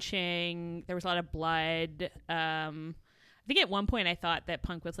punching. There was a lot of blood. I think at one point I thought that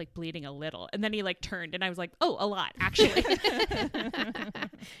Punk was like bleeding a little, and then he like turned and I was like, oh, a lot actually.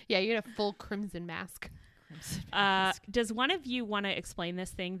 Yeah, you had a full crimson mask. Does one of you want to explain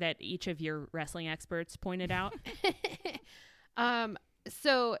this thing that each of your wrestling experts pointed out?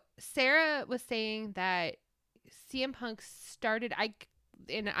 So Sarah was saying that CM Punk started,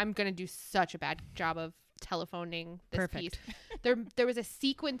 and I'm going to do such a bad job of telephoning this piece. There was a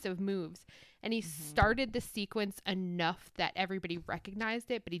sequence of moves, and he started the sequence enough that everybody recognized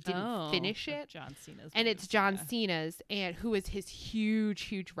it, but he didn't finish it. John Cena's and it's John Cena's, and who is his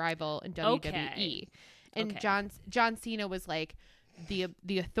huge rival in WWE. And John Cena was like the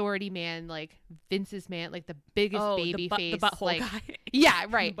authority man, like Vince's man, like the biggest baby face, the butthole like, guy. Yeah,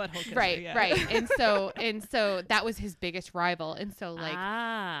 right, right. And so that was his biggest rival, and so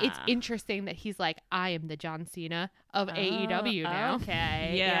like it's interesting that he's like, I am the John Cena of AEW now.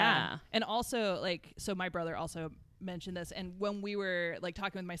 Okay, yeah. And also like, so my brother also mentioned this, and when we were like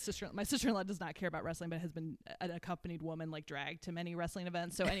talking with my sister-in-law does not care about wrestling, but has been an accompanied woman, like dragged to many wrestling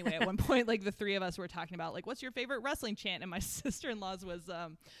events. So anyway, at one point, like the three of us were talking about like, what's your favorite wrestling chant? And my sister-in-law's was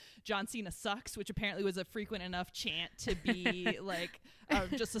John Cena sucks, which apparently was a frequent enough chant to be like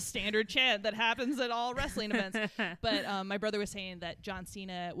just a standard chant that happens at all wrestling events. But my brother was saying that John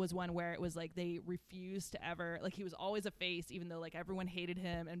Cena was one where it was like they refused to ever, like he was always a face, even though like everyone hated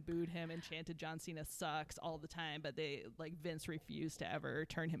him and booed him and chanted John Cena sucks all the time, but they like Vince refused to ever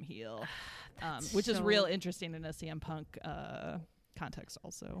turn him heel, which is real interesting in a CM Punk context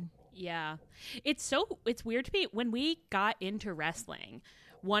also. Yeah, it's weird to me. When we got into wrestling,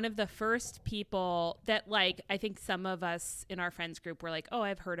 one of the first people that like I think some of us in our friends group were like, oh,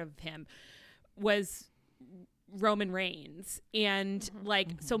 I've heard of him, was Roman Reigns. And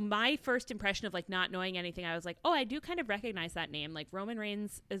so my first impression of like not knowing anything, I was like, oh, I do kind of recognize that name. Like Roman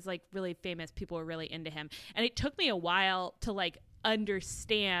Reigns is like really famous. People are really into him. And it took me a while to like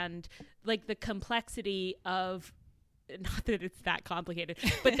understand like the complexity of, not that it's that complicated,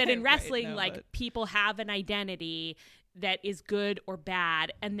 but that in wrestling, people have an identity that is good or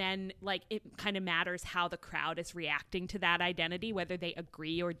bad, and then like it kind of matters how the crowd is reacting to that identity, whether they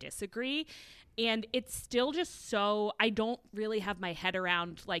agree or disagree. And it's still just so, I don't really have my head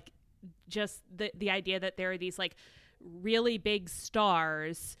around like just the idea that there are these like really big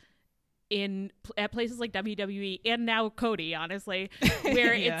stars at places like WWE and now Cody, honestly,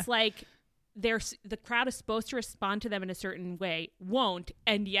 where it's like the crowd is supposed to respond to them in a certain way, won't,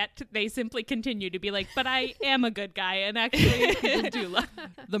 and yet they simply continue to be like, but I am a good guy, and actually people do love.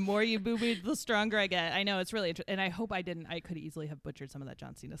 The more you boo me, the stronger I get. I know, it's really interesting, and I hope I could easily have butchered some of that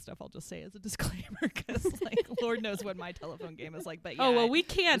John Cena stuff. I'll just say as a disclaimer, because like Lord knows what my telephone game is like. But yeah, we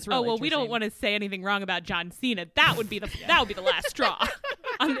can't. We don't want to say anything wrong about John Cena. That would be the last straw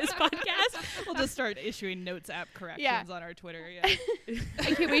on this podcast. We'll just start issuing notes app corrections on our Twitter. Yeah.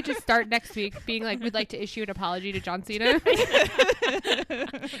 I can't wait to start next week being like, we'd like to issue an apology to John Cena.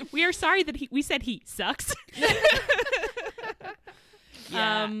 We are sorry that we said he sucks.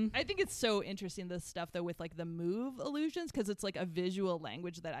 I think it's so interesting, this stuff though with like the move illusions, because it's like a visual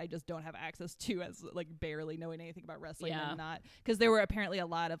language that I just don't have access to as like barely knowing anything about wrestling. And not because there were apparently a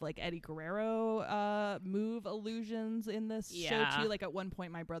lot of like Eddie Guerrero move illusions in this show too. Like at one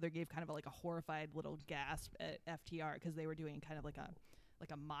point my brother gave kind of like a horrified little gasp at FTR because they were doing kind of like a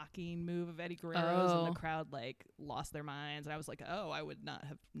mocking move of Eddie Guerrero's, and the crowd like lost their minds, and I was like, oh, I would not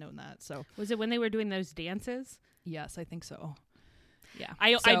have known that. So was it when they were doing those dances? Yes, I think so.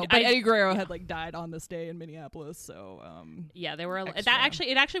 Yeah. But Eddie Guerrero had like died on this day in Minneapolis. So yeah, there were extra.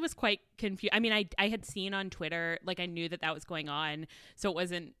 it actually was quite confused. I mean, I had seen on Twitter, like I knew that was going on, so it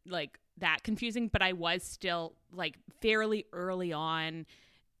wasn't like that confusing. But I was still like fairly early on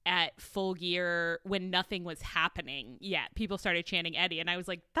at Full Gear when nothing was happening yet. People started chanting Eddie, and I was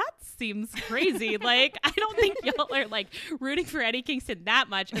like, that seems crazy. Like, I don't think y'all are like rooting for Eddie Kingston that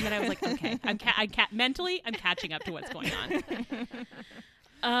much. And then I was like, okay, mentally, I'm catching up to what's going on.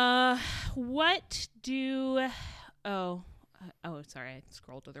 Sorry, I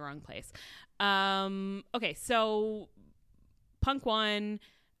scrolled to the wrong place. Okay, so Punk won.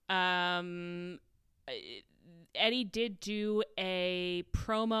 Eddie did do a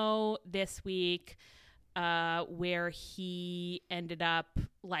promo this week where he ended up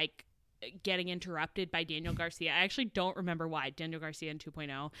like getting interrupted by Daniel Garcia. I actually don't remember why. Daniel Garcia in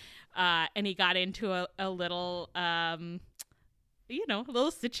 2.0. And he got into a little a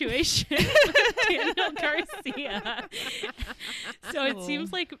little situation with Daniel Garcia. So it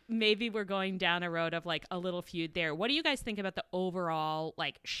seems like maybe we're going down a road of like a little feud there. What do you guys think about the overall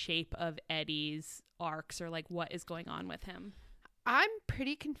like shape of Eddie's arcs, or like what is going on with him? I'm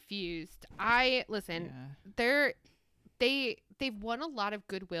pretty confused. They've won a lot of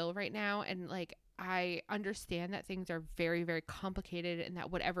goodwill right now, and like I understand that things are very, very complicated, and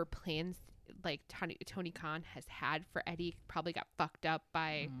that whatever plans like Tony Khan has had for Eddie probably got fucked up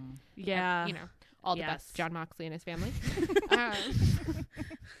by all the best John Moxley and his family.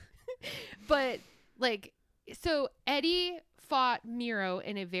 But like, so Eddie fought Miro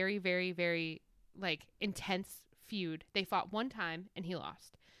in a very, very, very like intense feud. They fought one time and he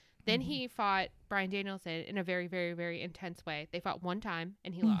lost. Then he fought Bryan Danielson in a very, very, very intense way. They fought one time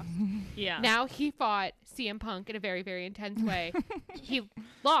and he lost. Yeah. Now he fought CM Punk in a very, very intense way. He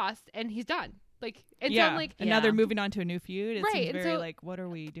lost and he's done. Like, and so I'm like, and now they're moving on to a new feud. It seems very like, what are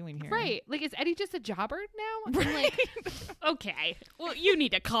we doing here? Right. Like, is Eddie just a jobber now? I'm like, okay. Well, you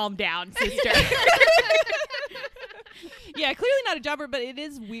need to calm down, sister. Yeah, clearly not a jobber, but it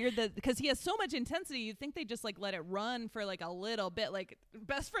is weird that because he has so much intensity, you'd think they just like let it run for like a little bit. Like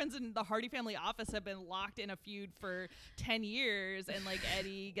best friends in the Hardy family office have been locked in a feud for 10 years, and like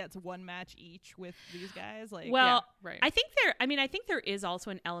Eddie gets one match each with these guys. Like, well, yeah, right. I think there is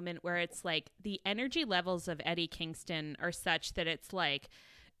also an element where it's like the energy levels of Eddie Kingston are such that it's like,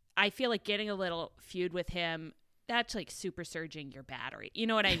 I feel like getting a little feud with him, that's like super surging your battery. You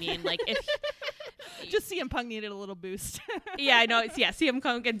know what I mean? Like if just CM Punk needed a little boost. Yeah, I know. CM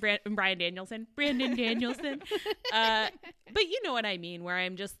Punk and Brandon Danielson. But you know what I mean, where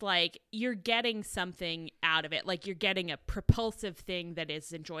I'm just like, you're getting something out of it. Like you're getting a propulsive thing that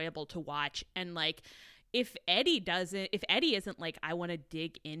is enjoyable to watch. And like, if Eddie isn't like, I want to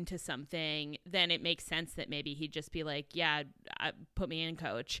dig into something, then it makes sense that maybe he'd just be like, yeah, put me in,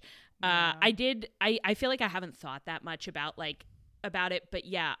 coach. Yeah. I feel like I haven't thought that much about it, but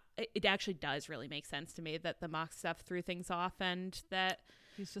yeah, it actually does really make sense to me that the Mox stuff threw things off, and that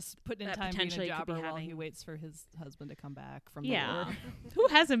he's just putting in time being a jobber while he waits for his husband to come back from the war. Who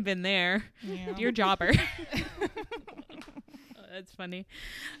hasn't been there? Yeah. Dear jobber. That's funny.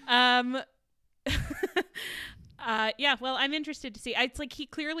 Yeah, well, I'm interested to see. It's like he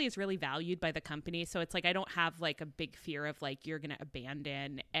clearly is really valued by the company, so it's like I don't have like a big fear of like you're gonna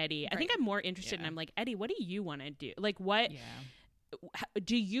abandon Eddie. Right. I think I'm more interested in, I'm like, Eddie, what do you want to do? Like, what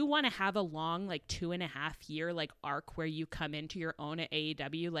do you want to have a long like 2.5 year like arc where you come into your own at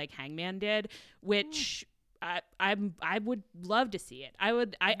AEW like Hangman did, which I would love to see it. I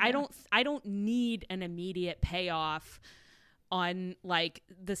don't need an immediate payoff on like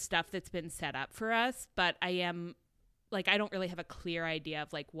the stuff that's been set up for us, but I am like, I don't really have a clear idea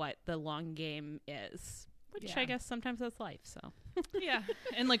of like what the long game is, which I guess sometimes that's life. So yeah.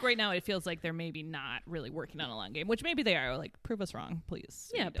 And like right now it feels like they're maybe not really working on a long game, which maybe they are. Like, prove us wrong,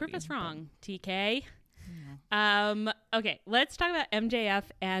 please. Yeah, prove us wrong, TK. Yeah. Okay, let's talk about MJF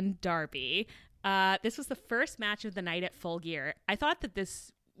and Darby. This was the first match of the night at Full Gear. I thought that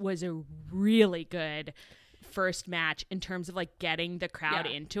this was a really good first match in terms of like getting the crowd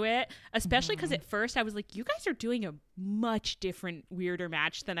into it, especially because at first I was like, you guys are doing a much different, weirder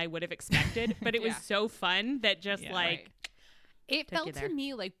match than I would have expected, but it was so fun that just it felt to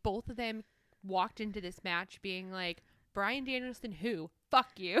me like both of them walked into this match being like, Bryan Danielson, who?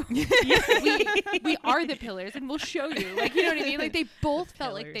 Fuck you. we are the pillars and we'll show you. Like, you know what I mean? Like they both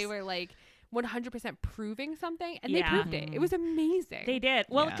felt like they were like, 100% proving something, and they proved it. It was amazing. They did.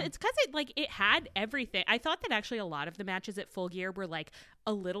 Well, it's because it had everything. I thought that actually a lot of the matches at Full Gear were like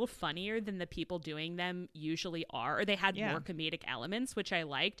a little funnier than the people doing them usually are, or they had more comedic elements, which I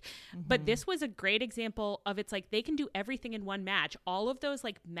liked. But this was a great example of, it's like they can do everything in one match. All of those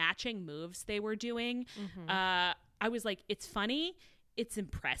like matching moves they were doing, I was like, it's funny, it's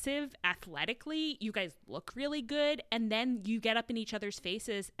impressive athletically, you guys look really good, and then you get up in each other's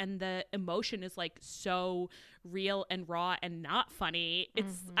faces and the emotion is like so real and raw and not funny.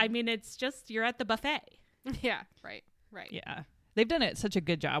 It's I mean, it's just, you're at the buffet. Yeah, right. Yeah, they've done it such a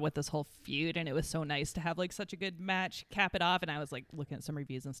good job with this whole feud, and it was so nice to have like such a good match cap it off. And I was like looking at some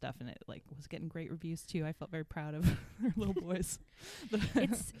reviews and stuff, and it like was getting great reviews too. I felt very proud of our little boys.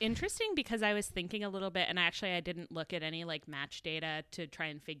 It's interesting because I was thinking a little bit, and actually I didn't look at any like match data to try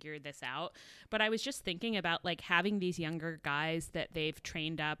and figure this out, but I was just thinking about like having these younger guys that they've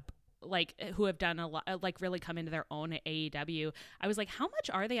trained up, like who have done a lot, like really come into their own at AEW. I was like, how much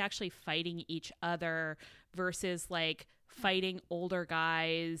are they actually fighting each other versus like fighting older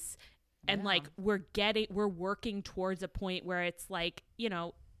guys? And like we're working towards a point where it's like, you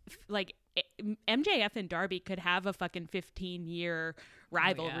know, like MJF and Darby could have a fucking 15-year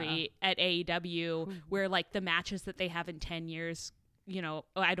rivalry at AEW where like the matches that they have in 10 years, you know,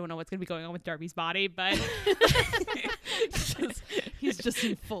 I don't know what's going to be going on with Darby's body, but he's just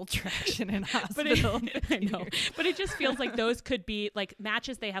in full traction in hospital. I know, but it just feels like those could be like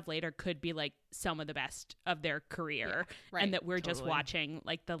matches they have later could be like some of the best of their career, and that we're just watching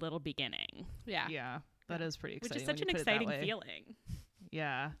like the little beginning. Yeah, that is pretty exciting. Which is such an exciting feeling.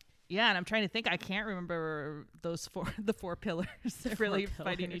 Yeah, and I'm trying to think. I can't remember the four pillars really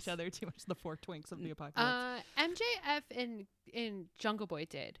fighting each other too much. The four twinks of the apocalypse. MJF and Jungle Boy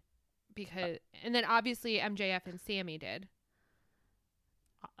did, because, and then obviously MJF and Sammy did.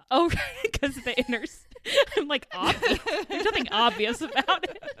 Oh, because the inners. I'm like, obvious. There's nothing obvious about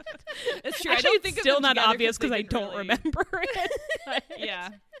it. It's true. Actually, I don't think it's still not obvious because I don't remember it. Yeah.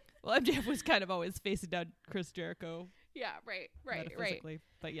 Well, MJF was kind of always facing down Chris Jericho. Yeah, right.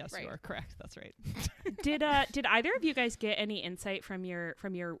 But yes, you are correct. That's right. Did either of you guys get any insight from your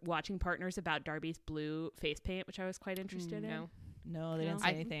watching partners about Darby's blue face paint, which I was quite interested in? No, they didn't say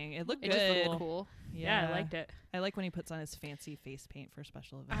anything. It looked good. Just looked cool. Yeah, I liked it. I like when he puts on his fancy face paint for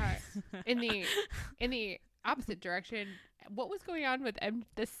special events. In the opposite direction, what was going on with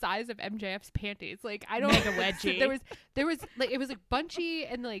the size of MJF's panties? Like, I don't mega wedgie. there was like, it was like bunchy,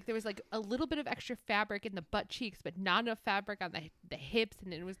 and like there was like a little bit of extra fabric in the butt cheeks, but not enough fabric on the hips,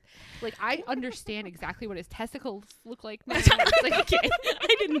 and it was like, I understand exactly what his testicles look like now. Like, okay,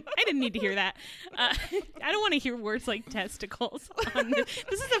 I didn't need to hear that. I don't want to hear words like testicles.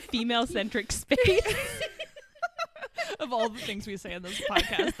 This is a female-centric space. Of all the things we say in this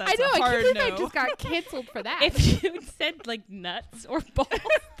podcast, that's I know, a hard I can't believe no. I just got canceled for that. If you had said like nuts or balls,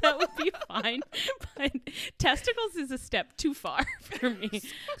 that would be fine. But testicles is a step too far for me.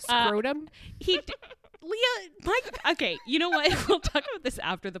 Scrotum? Leah, okay, you know what? We'll talk about this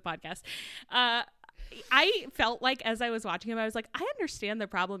after the podcast. I felt like as I was watching him, I was like, I understand the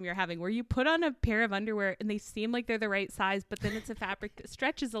problem you're having where you put on a pair of underwear and they seem like they're the right size, but then it's a fabric that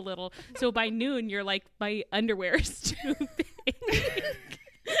stretches a little. So by noon, you're like, my underwear is too big.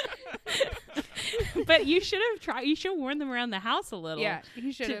 But you should have worn them around the house a little. Yeah,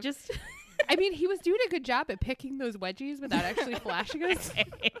 you should have. Just I mean, he was doing a good job at picking those wedgies without actually flashing us.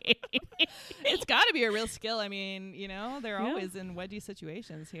 It's got to be a real skill. I mean, you know, they're always in wedgie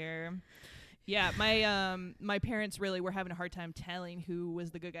situations here. Yeah, my parents really were having a hard time telling who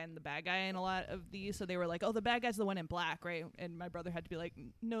was the good guy and the bad guy in a lot of these. So they were like, oh, the bad guy's the one in black, right? And my brother had to be like,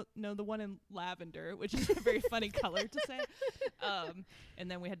 no, the one in lavender, which is a very funny color to say.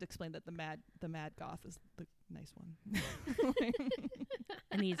 And then we had to explain that the mad goth is the nice one.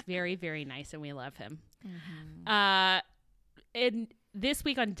 And he's very, very nice, and we love him. Mm-hmm. And this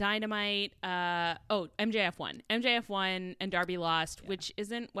week on Dynamite, MJF won and Darby lost, which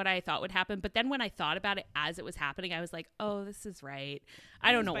isn't what I thought would happen. But then when I thought about it as it was happening, I was like, oh, this is right.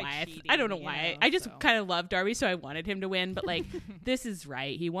 I don't know why. I don't know why. I just kind of love Darby, so I wanted him to win. But like, this is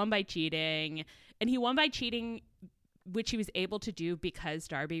right. He won by cheating, and he won by cheating, which he was able to do because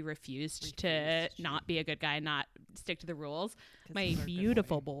Darby refused to not be a good guy, not stick to the rules. My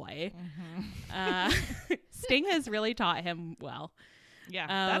beautiful boy. Mm-hmm. Sting has really taught him well. Yeah,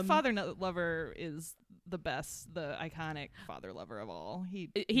 that father lover is the best, the iconic father lover of all. He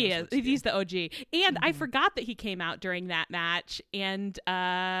is. He's the OG. And I forgot that he came out during that match and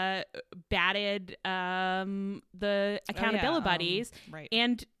batted the accountability buddies right.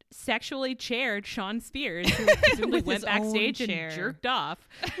 and sexually chaired Sean Spears, who presumably went backstage and jerked off.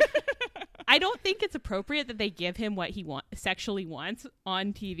 I don't think it's appropriate that they give him what he sexually wants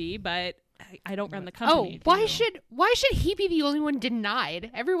on TV, but I don't run the company. Oh, why should he be the only one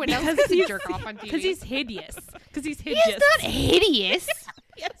denied? Everyone else gets to jerk off on TV. Because he's hideous. He's not hideous.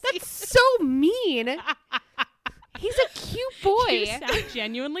 Yes, that's so mean. He's a cute boy. You sound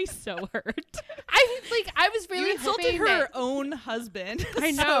genuinely so hurt. I was really you insulted her own husband.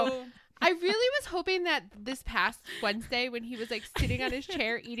 I know. So. I really was hoping that this past Wednesday, when he was like sitting on his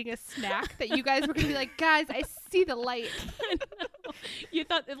chair eating a snack, that you guys were gonna be like, guys, I see the light. I know. You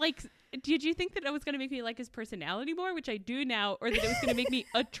thought like, did you think that it was gonna make me like his personality more, which I do now, or that it was gonna make me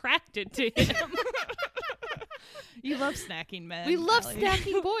attracted to him? You love snacking men. We love Allie.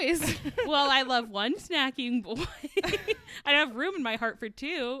 snacking boys. Well, I love one snacking boy. I don't have room in my heart for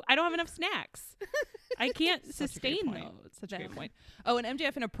two. I don't have enough snacks. I can't sustain those. Such a great point. Oh, and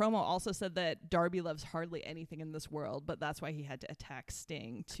MJF in a promo also said that Darby loves hardly anything in this world, but that's why he had to attack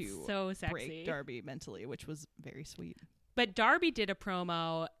Sting to break Darby mentally, which was very sweet. But Darby did a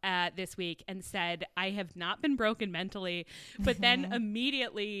promo this week and said, I have not been broken mentally. But then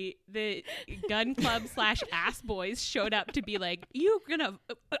immediately the gun club / ass boys showed up to be like, you gotta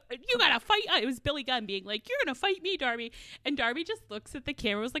fight. It was Billy Gunn being like, you're going to fight me, Darby. And Darby just looks at the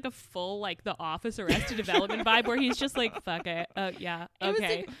camera. It was like a full, like, The Office Arrested Development vibe where he's just like, fuck it. Yeah,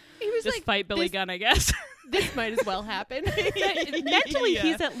 okay. He was just like, fight Billy Gunn, I guess. This might as well happen. Mentally,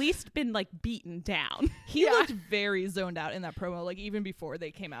 he's at least been like beaten down. He looked very zoned out in that promo. Like even before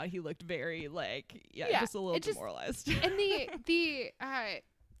they came out, he looked very like just a little demoralized. And the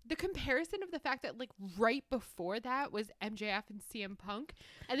comparison of the fact that like right before that was MJF and CM Punk,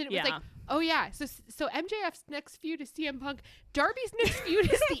 and then it was like, oh yeah, so MJF's next feud is CM Punk. Darby's next feud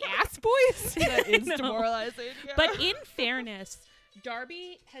is the Ass Boys. That is demoralizing. Yeah. But in fairness,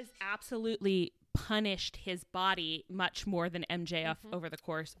 Darby has absolutely punished his body much more than MJF over the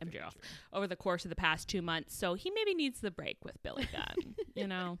course of the past 2 months. So he maybe needs the break with Billy Gunn, you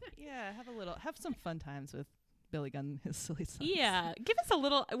know? Yeah, have some fun times with Billy Gunn, his silly sons. Yeah, give us a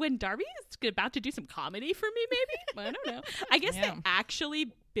little, when Darby is about to do some comedy for me, maybe? I don't know. I guess that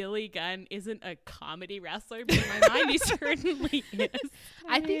actually Billy Gunn isn't a comedy wrestler, but in my mind he certainly is.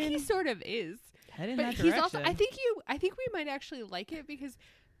 I think he sort of is. Head in but that he's direction. also, I think we might actually like it because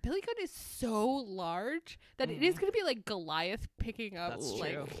Billy Gunn is so large that it is going to be like Goliath picking up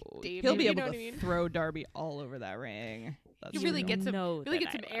David. He'll be able to throw Darby all over that ring. You really get some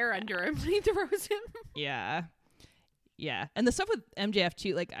air under him when he throws him. Yeah. Yeah. And the stuff with MJF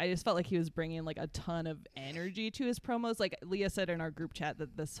too, like I just felt like he was bringing like a ton of energy to his promos. Like Leah said in our group chat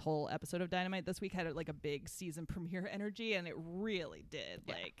that this whole episode of Dynamite this week had like a big season premiere energy, and it really did.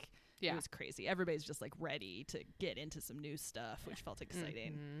 Yeah. Like it was crazy. Everybody's just like ready to get into some new stuff, which felt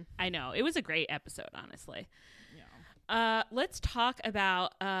exciting. Mm-hmm. I know. It was a great episode, honestly. Yeah. Let's talk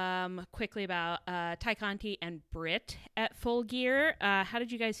about quickly about Ty Conti and Britt at Full Gear. How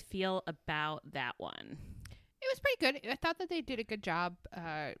did you guys feel about that one? It was pretty good. I thought that they did a good job.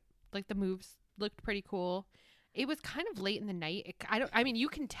 Like the moves looked pretty cool. It was kind of late in the night. I mean, you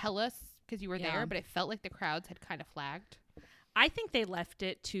can tell us because you were there, but it felt like the crowds had kind of flagged. I think they left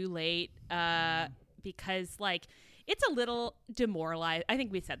it too late because, like, it's a little demoralizing. I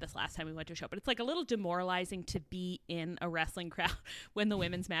think we said this last time we went to a show, but it's like a little demoralizing to be in a wrestling crowd when the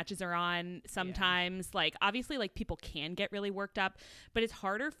women's matches are on sometimes. Yeah. Like, obviously, like, people can get really worked up, but it's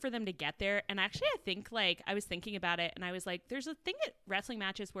harder for them to get there. And actually, I think, like, I was thinking about it, and I was like, there's a thing at wrestling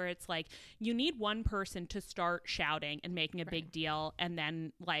matches where it's like, you need one person to start shouting and making a big deal, and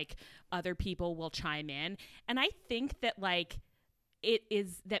then, like, other people will chime in. And I think that, like, it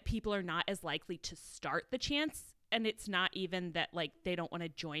is that people are not as likely to start the chants. And it's not even that, like, they don't want to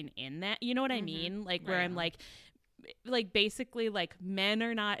join in that. You know what I mean? Like, where I'm like basically, like, men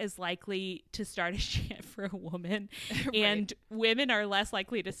are not as likely to start a chant for a woman. And women are less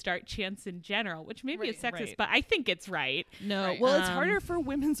likely to start chants in general, which maybe is sexist, but I think it's right. No. Right. Well, it's harder for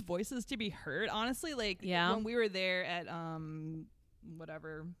women's voices to be heard. Honestly, like, when we were there at,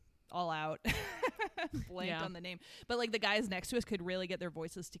 whatever, All Out, blanked on the name, but like the guys next to us could really get their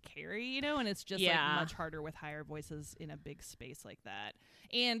voices to carry, you know, and it's just like much harder with higher voices in a big space like that.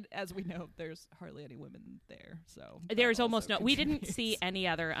 And as we know, there's hardly any women there, so there's almost no. We didn't see any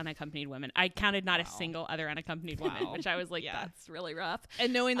other unaccompanied women. I counted not a single other unaccompanied woman, which I was like, that's really rough.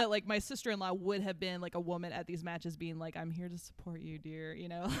 And knowing that like my sister-in-law would have been like a woman at these matches, being like, "I'm here to support you, dear," you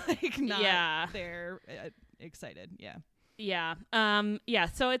know, like not there excited, Yeah.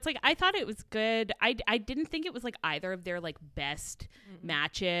 So it's like, I thought it was good. I didn't think it was like either of their like best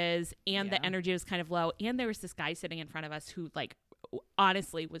matches, and the energy was kind of low. And there was this guy sitting in front of us who like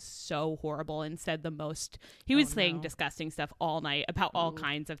honestly was so horrible and said the most. He was saying disgusting stuff all night about all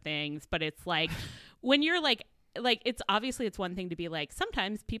kinds of things. But it's like when you're like it's obviously it's one thing to be like,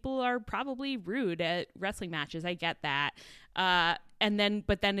 sometimes people are probably rude at wrestling matches. I get that.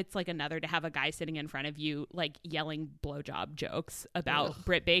 But then it's like another to have a guy sitting in front of you, like yelling blowjob jokes about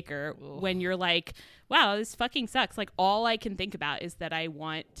Britt Baker when you're like, wow, this fucking sucks. Like all I can think about is that I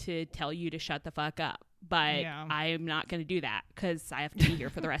want to tell you to shut the fuck up, but I'm not going to do that because I have to be here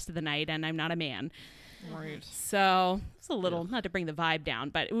for the rest of the night and I'm not a man. Right. So it's a little, not to bring the vibe down,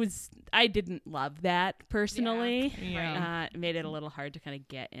 but I didn't love that personally. Yeah. It made it a little hard to kind of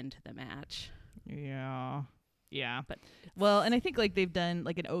get into the match. Yeah. Yeah. But well, and I think like they've done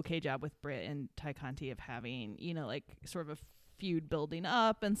like an okay job with Britt and Ty Conti of having, like sort of a feud building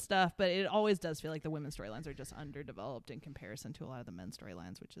up and stuff, but it always does feel like the women's storylines are just underdeveloped in comparison to a lot of the men's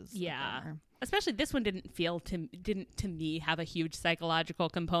storylines, which is especially this one didn't to me have a huge psychological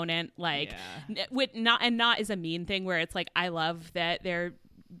component, like not is a mean thing where it's like I love that they're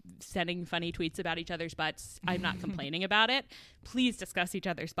sending funny tweets about each other's butts. I'm not complaining about it. Please discuss each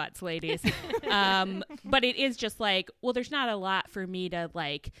other's butts, ladies. But it is just like, well, there's not a lot for me to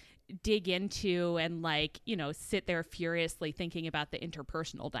like dig into and like, sit there furiously thinking about the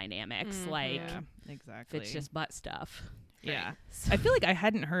interpersonal dynamics. Exactly. If it's just butt stuff. Yeah. Right. I feel like I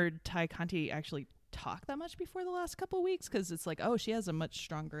hadn't heard Ty Conti actually talk that much before the last couple of weeks because it's like, oh, she has a much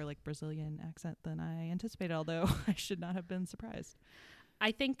stronger like Brazilian accent than I anticipated, although I should not have been surprised.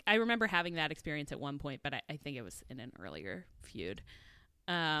 I think I remember having that experience at one point, but I think it was in an earlier feud.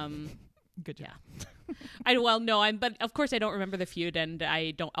 Good job. Yeah. But of course I don't remember the feud, and I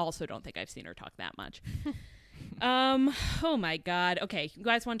don't think I've seen her talk that much. Oh my God. Okay. You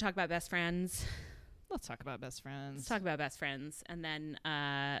guys want to talk about best friends? Let's talk about best friends. Let's talk about best friends, and then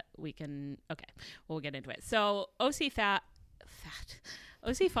we'll get into it. So OC fought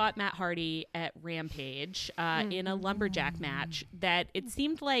Matt Hardy at Rampage in a lumberjack match that it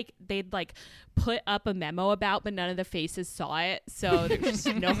seemed like they'd like put up a memo about, but none of the faces saw it. So there's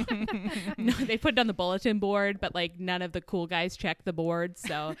just no, they put it on the bulletin board, but like none of the cool guys checked the board.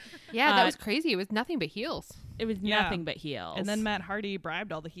 So that was crazy. It was nothing but heels. It was nothing but heels. And then Matt Hardy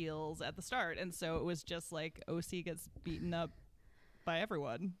bribed all the heels at the start. And so it was just like OC gets beaten up by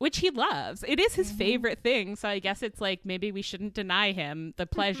everyone, which he loves. It is his favorite thing, so I guess it's like maybe we shouldn't deny him the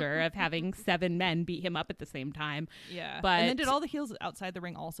pleasure of having 7 men beat him up at the same time. But and then did all the heels outside the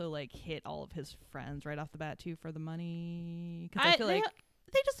ring also like hit all of his friends right off the bat too for the money? Because I feel like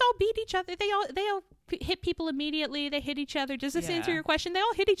they just all beat each other. They all hit people immediately. They hit each other. Does this answer your question? They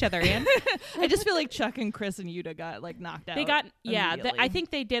all hit each other, Ann. I just feel like Chuck and Chris and Yuta got like knocked out. They got I think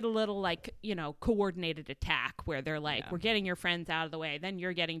they did a little like coordinated attack where they're like, we're getting your friends out of the way, then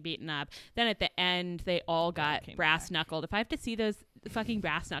you're getting beaten up. Then at the end, they all got brass knuckled. If I have to see those fucking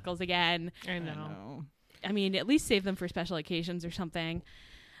brass knuckles again, I know. I mean, at least save them for special occasions or something.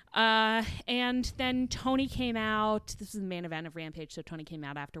 And then Tony came out. This is the main event of Rampage, so Tony came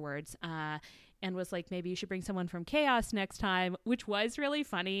out afterwards and was like, maybe you should bring someone from Chaos next time, which was really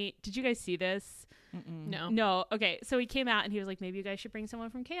funny. Did you guys see this? No. Okay, so he came out and he was like, maybe you guys should bring someone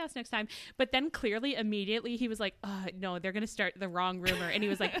from Chaos next time. But then clearly immediately he was like, oh, no, they're going to start the wrong rumor. And he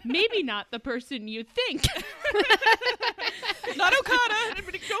was like, maybe not the person you think. Not Okada.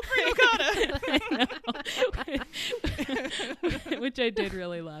 Everybody go for Okada. Which I did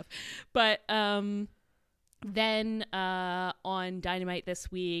really love. But then on Dynamite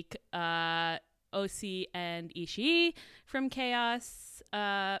this week, OC and Ishii from Chaos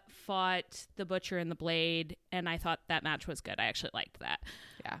fought the Butcher and the Blade, and I thought that match was good. I actually liked that.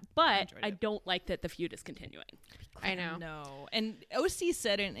 Yeah. But I don't like that the feud is continuing. I know. No. And OC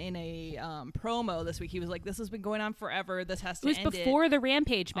said in a promo this week, he was like, this has been going on forever. This has to end. It was before the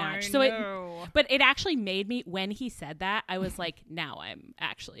Rampage match. But it actually made me, when he said that, I was like, now I'm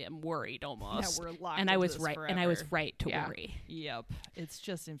worried almost. Yeah, we're locked and I was right. forever. And I was right to worry. Yep. It's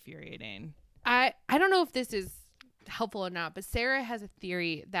just infuriating. I don't know if this is helpful or not, but Sarah has a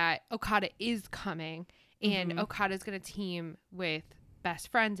theory that Okada is coming and Okada is going to team with Best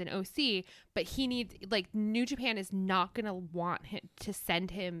Friends and OC, but he needs, like, New Japan is not going to want him to send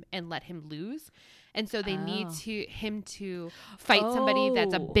him and let him lose. And so they need him to fight somebody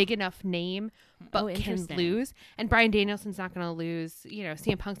that's a big enough name but can lose. And Bryan Danielson's not going to lose.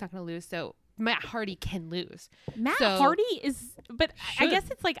 CM Punk's not going to lose. So Matt Hardy can lose. Hardy is, but I guess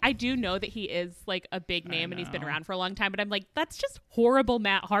it's like, I do know that he is like a big name and he's been around for a long time, but I'm like, that's just horrible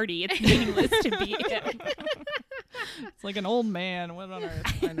Matt Hardy. It's meaningless to beat him. It's like an old man. What on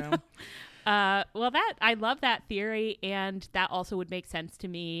earth? I know. Well, I love that theory, and that also would make sense to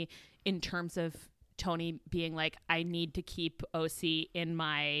me in terms of Tony being like, I need to keep OC in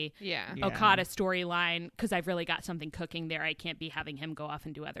my Yeah. Okada storyline because I've really got something cooking there. I can't be having him go off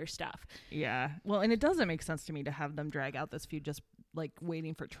and do other stuff. Yeah. Well, and it doesn't make sense to me to have them drag out this feud just like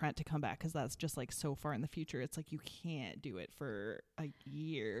waiting for Trent to come back, because that's just like so far in the future. It's like you can't do it for a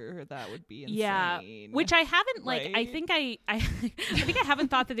year. That would be insane. Yeah, which I haven't like. Right? I think I think I haven't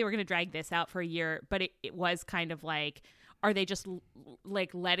thought that they were going to drag this out for a year, but it was kind of like, are they just like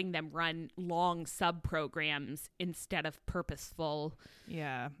letting them run long sub programs instead of purposeful?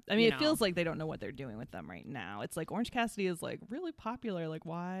 Yeah. I mean, it feels like they don't know what they're doing with them right now. It's like Orange Cassidy is like really popular. Like,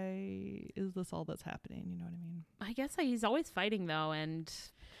 why is this all that's happening? You know what I mean? I guess he's always fighting though. And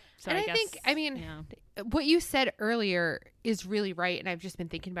so and I guess, think, I mean, what you said earlier is really right. And I've just been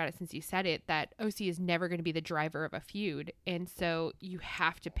thinking about it since you said it, that OC is never going to be the driver of a feud. And so you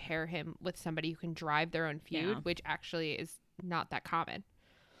have to pair him with somebody who can drive their own feud, which actually is not that common.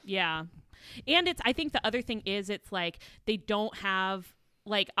 Yeah. And I think the other thing is it's like they don't have,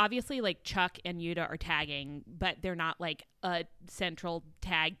 like, obviously like Chuck and Yuta are tagging, but they're not like a central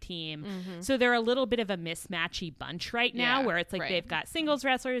tag team. So they're a little bit of a mismatchy bunch right now, where it's like they've got singles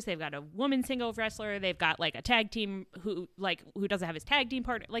wrestlers, they've got a woman singles wrestler, they've got like a tag team who doesn't have his tag team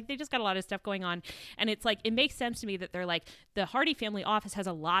partner. Like they just got a lot of stuff going on. And it's like, it makes sense to me that they're like, the Hardy family office has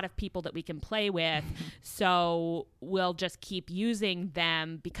a lot of people that we can play with. So we'll just keep using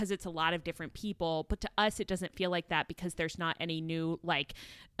them because it's a lot of different people. But to us, it doesn't feel like that because there's not any new like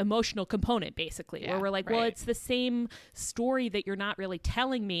emotional component basically, where we're like, well, it's the same story that you're not really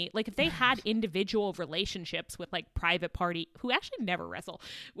telling me. Like if they had individual relationships with like Private Party, who actually never wrestle,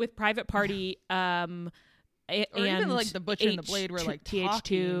 with Private Party or even like the Butcher and the Blade were like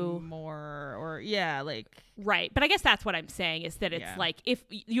talking more, or like right. But I guess that's what I'm saying, is that it's like, if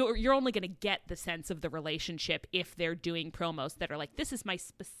you're only going to get the sense of the relationship if they're doing promos that are like, this is my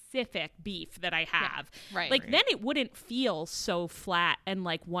specific beef that I have, then it wouldn't feel so flat and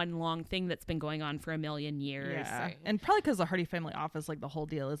like one long thing that's been going on for a million years. And probably because the Hardy family office, like the whole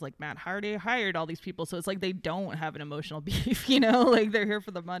deal is like Matt Hardy hired all these people, so it's like they don't have an emotional beef, like they're here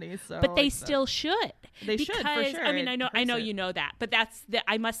for the money. So but they still should. They should, for sure. I mean, I know you know that, but that's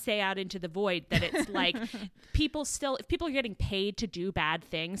I must say out into the void that it's like people still, if people are getting paid to do bad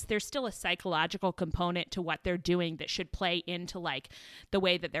things, there's still a psychological component to what they're doing that should play into like the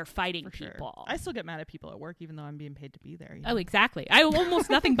way that they're fighting people. I still get mad at people at work even though I'm being paid to be there. Oh, exactly. I almost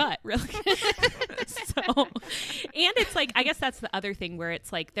nothing but really. So, and it's like, I guess that's the other thing where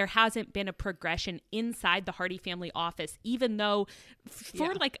it's like there hasn't been a progression inside the Hardy family office, even though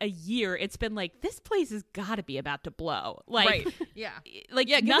for like a year it's been like, this place has got to be about to blow. Like, like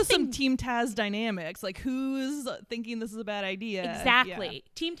give us some Team Taz dynamics. Like who's thinking this is a bad idea? Exactly.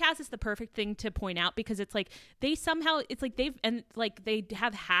 Team Taz is the perfect thing to point out because it's like they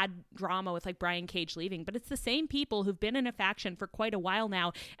have had drama with like Brian Cage leaving, but it's the same people who've been in a faction for quite a while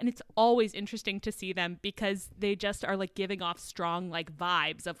now, and it's always interesting to see them because they just are like giving off strong like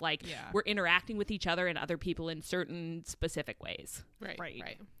vibes of like we're interacting with each other and other people in certain specific ways. Right.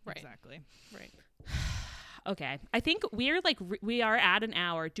 Exactly. Right. Okay. I think we are at an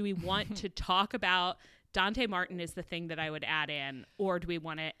hour. Do we want to talk about Dante Martin is the thing that I would add in, or do we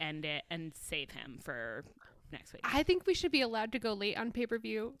want to end it and save him for next week? I think we should be allowed to go late on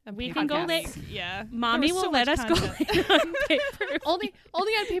pay-per-view. We can go late. Yeah. Mommy will let us go late on pay-per-view. only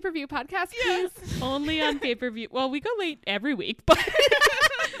on pay-per-view podcast, please. Only on pay-per-view. Well, we go late every week, but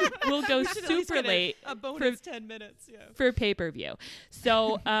we'll go super late. A bonus 10 minutes. Yeah. For pay-per-view.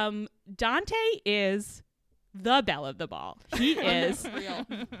 So Dante is the belle of the ball. He is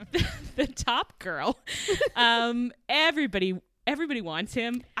the top girl. Everybody wants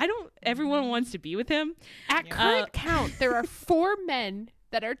him. Everyone wants to be with him. At current count, there are 4 men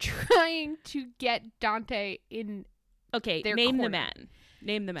that are trying to get Dante in. Okay, name the men.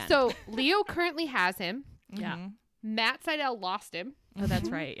 Name the men. So Leo currently has him. Yeah. Matt Sydal lost him. Oh, that's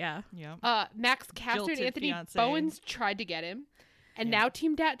right. Yeah. Max Caster and Anthony fiance. Bowens tried to get him. And now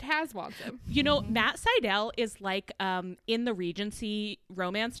Team Taz wants him. You know, Matt Sydal is like, in the Regency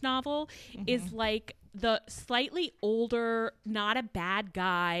romance novel, is like the slightly older, not a bad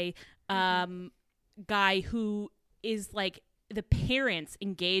guy, guy who is like, the parents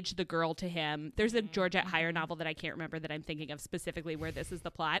engage the girl to him. There's a Georgette Heyer novel that I can't remember that I'm thinking of specifically where this is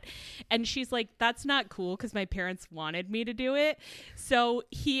the plot. And she's like, that's not cool because my parents wanted me to do it. So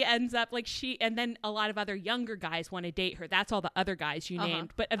he ends up like and then a lot of other younger guys want to date her. That's all the other guys you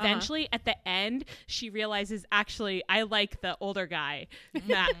named. But eventually at the end, she realizes, actually, I like the older guy,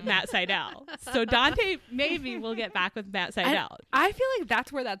 Matt Sydal. So Dante maybe will get back with Matt Sydal. I feel like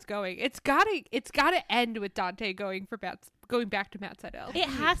that's where that's going. It's gotta end with Dante going going back to Matt Sydal. It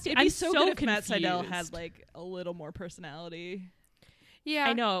has to. It'd be so good if Matt Sydal had like a little more personality. Yeah,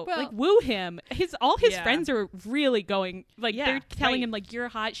 I know. Well, like woo him. All his friends are really going. Like they're telling him like you're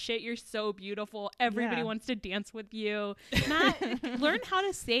hot shit. You're so beautiful. Everybody wants to dance with you. Matt, learn how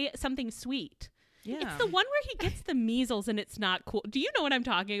to say something sweet. Yeah. It's the one where he gets the measles and it's not cool. Do you know what I'm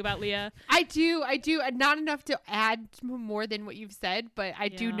talking about, Leah? I do. Not enough to add more than what you've said, but I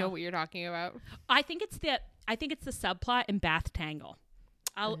do know what you're talking about. I think it's the subplot in Bath Tangle.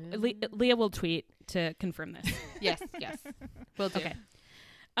 Leah will tweet to confirm this. Yes. Will do. Okay.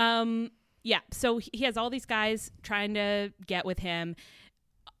 Yeah. So he has all these guys trying to get with him.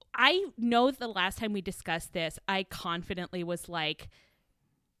 I know the last time we discussed this, I confidently was like,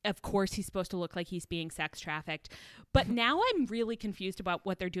 of course he's supposed to look like he's being sex trafficked. But now I'm really confused about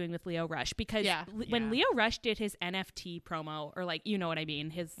what they're doing with Leo Rush, because when Leo Rush did his NFT promo, or like, you know what I mean,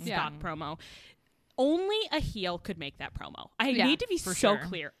 his stock promo, only a heel could make that promo. I need to be so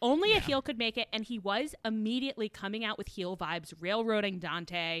clear. Only a heel could make it. And he was immediately coming out with heel vibes, railroading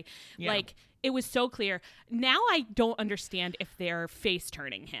Dante. Yeah. Like, it was so clear. Now I don't understand if they're face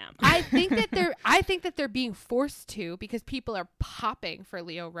turning him. I think that they're being forced to, because people are popping for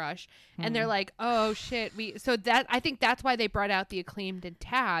Leo Rush and they're like, oh shit. I think that's why they brought out the Acclaimed and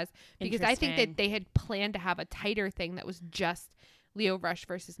Taz, because I think that they had planned to have a tighter thing that was just Leo Rush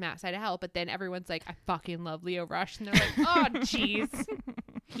versus Matt Sydal, but then everyone's like, I fucking love Leo Rush, and they're like, oh jeez.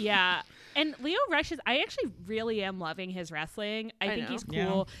 Yeah. And Leo Rush I actually really am loving his wrestling. I think he's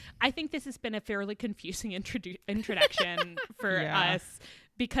cool. Yeah. I think this has been a fairly confusing introduction for us,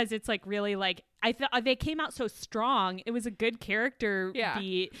 because it's like really like, I thought they came out so strong. It was a good character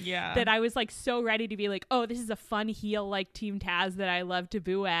beat that I was like so ready to be like, oh, this is a fun heel like Team Taz that I love to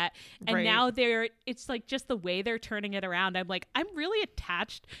boo at. And now it's like just the way they're turning it around. I'm like, I'm really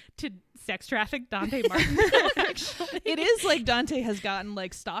attached to sex trafficked Dante Martin. Actually, it is like Dante has gotten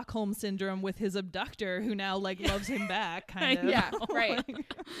like Stockholm syndrome with his abductor, who now like loves him back, kind of. Yeah,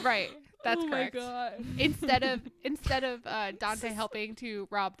 right. That's correct. My God. Instead of Dante helping to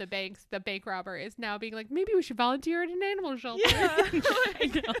rob the banks, the bank robber is now being like, maybe we should volunteer at an animal shelter. Yeah.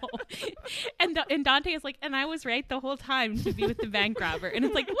 I know. And Dante is like, and I was right the whole time to be with the bank robber. And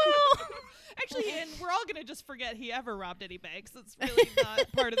it's like, well, actually, and we're all gonna just forget he ever robbed any banks. It's really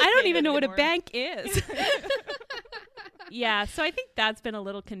not part of the I don't even know anymore. what a bank is. Yeah, so I think that's been a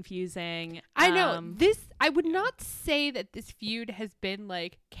little confusing. I know. I would not say that this feud has been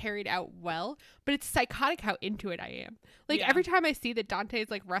like carried out well, but it's psychotic how into it I am. Like every time I see that Dante's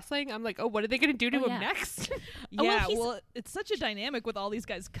like wrestling, I'm like, oh, what are they going to do to him next? Well, it's such a dynamic with all these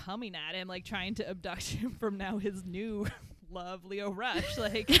guys coming at him, like trying to abduct him from now his new love, Leo Rush.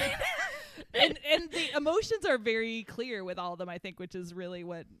 Like, and the emotions are very clear with all of them, I think, which is really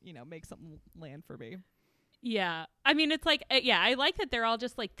what, makes something land for me. Yeah. I mean, it's like, I like that they're all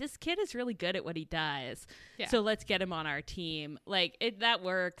just like, this kid is really good at what he does. Yeah. So let's get him on our team. Like, that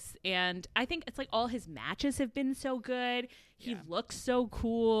works. And I think it's like all his matches have been so good. He looks so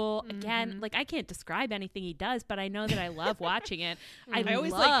cool. Mm-hmm. Again, like, I can't describe anything he does, but I know that I love watching it. I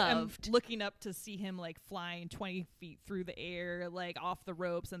always I'm looking up to see him like flying 20 feet through the air, like off the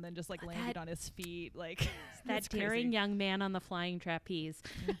ropes, and then just like landed on his feet. Like that daring young man on the flying trapeze.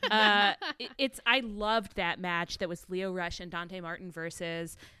 I loved that match that was Leo Rush and Dante Martin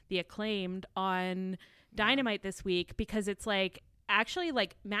versus the Acclaimed on Dynamite this week, because it's like, actually,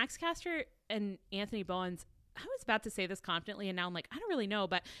 like, Max Caster and Anthony Bowens, I was about to say this confidently, and now I'm like, I don't really know,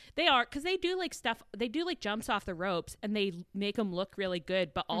 but they are, because they do like stuff, they do like jumps off the ropes, and they make them look really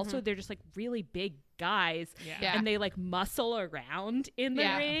good, but also they're just like really big guys, and they like muscle around in the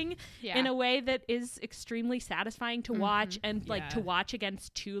ring in a way that is extremely satisfying to watch, and like to watch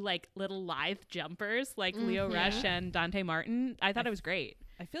against two like little lithe jumpers like Leo Rush and Dante Martin. I thought it was great.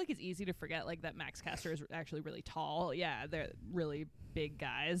 I feel like it's easy to forget like that Max Caster is actually really tall. Yeah, they're really big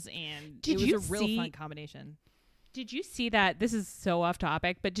guys, and it was a real fun combination. Did you see that? This is so off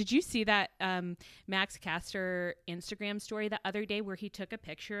topic, but did you see that Max Caster Instagram story the other day where he took a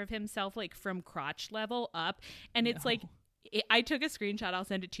picture of himself like from crotch level up? And it's like, I took a screenshot. I'll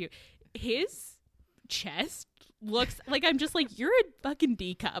send it to you. His chest looks like, I'm just like, you're a fucking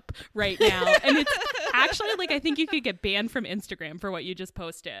D cup right now. And it's actually like, I think you could get banned from Instagram for what you just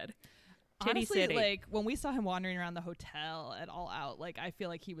posted. Honestly, like when we saw him wandering around the hotel at All Out, like I feel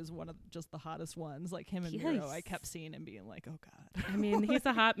like he was one of just the hottest ones. Like him and Miro, I kept seeing him being like, oh God. I mean, he's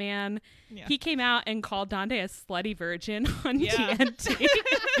a hot man. Yeah. He came out and called Dante a slutty virgin on TNT.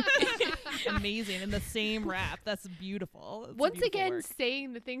 Amazing. In the same rap. That's beautiful. That's once again, work.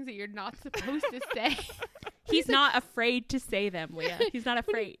 Saying the things that you're not supposed to say. He's not afraid to say them, Leah. He's not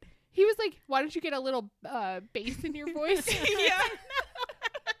afraid. He was like, why don't you get a little bass in your voice? Yeah.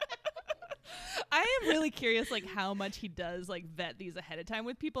 I am really curious, like, how much he does, like, vet these ahead of time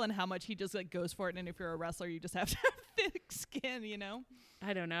with people and how much he just, like, goes for it. And if you're a wrestler, you just have to have thick skin, you know?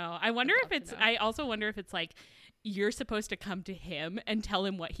 I don't know. I also wonder if it's like, you're supposed to come to him and tell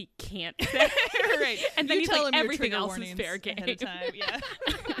him what he can't say. Right. And then you he's tell like, him everything else is fair game. ahead of time. Yeah.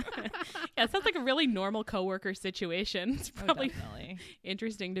 Yeah, it sounds like a really normal coworker situation. It's probably definitely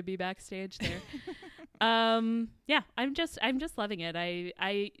interesting to be backstage there. Yeah, I'm just loving it.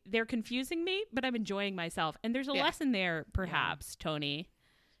 They're confusing me, but I'm enjoying myself. And there's a lesson there, perhaps, Tony.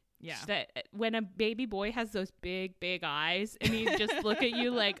 Yeah. That when a baby boy has those big, big eyes and he just look at you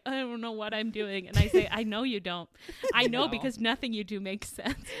like, I don't know what I'm doing. And I say, I know you don't. I know because nothing you do makes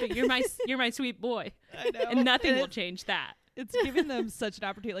sense. But you're my sweet boy. I know. And nothing will change that. It's giving them such an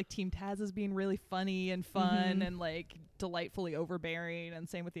opportunity. Like, Team Taz is being really funny and fun and, like, delightfully overbearing. And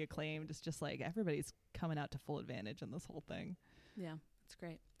same with the Acclaimed. It's just like everybody's coming out to full advantage in this whole thing. Yeah, it's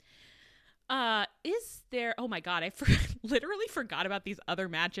great. Is there, oh my God, I literally forgot about these other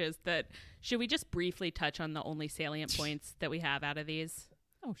matches. Should we just briefly touch on the only salient points that we have out of these?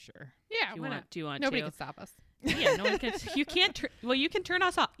 Oh, sure. Yeah, Do you want Nobody to? can stop us. Yeah, no one can. You can't. You can turn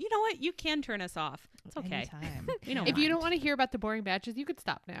us off. You know what? You can turn us off. It's okay. Anytime. If you don't want to hear about the boring matches, you could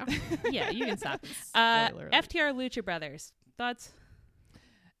stop now. Yeah, you can stop. Spoiler alert. FTR Lucha Brothers. Thoughts?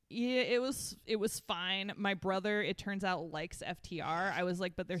 Yeah, it was fine. My brother, it turns out, likes FTR. I was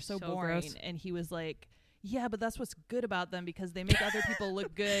like, but they're so boring. Gross. And he was like, yeah, but that's what's good about them because they make other people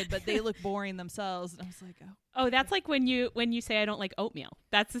look good, but they look boring themselves. And I was like, oh, that's like when you say I don't like oatmeal.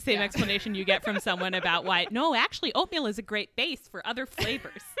 That's the same explanation you get from someone about why. No, actually, oatmeal is a great base for other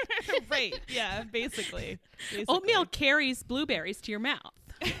flavors. Right. Yeah, basically. Oatmeal carries blueberries to your mouth.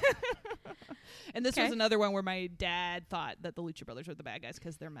 And this was another one where my dad thought that the Lucha Brothers were the bad guys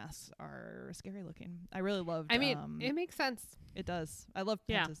because their masks are scary looking. I really loved. I mean, it makes sense. It does. I love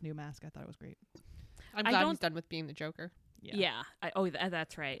Penta's new mask. I thought it was great. I'm glad he's done with being the Joker. Yeah.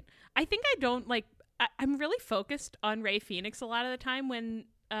 That's right. I think I don't like. I'm really focused on Rey Fenix a lot of the time when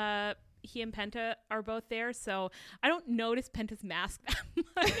he and Penta are both there, so I don't notice Penta's mask that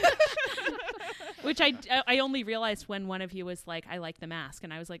much. Which I only realized when one of you was like, I like the mask,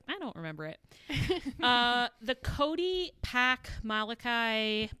 and I was like, I don't remember it. The Cody, Pac,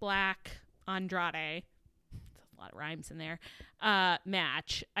 Malachi, Black, Andrade, a lot of rhymes in there,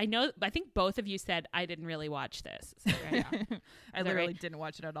 match. I think both of you said I didn't really watch this. Is that right? Yeah. I literally didn't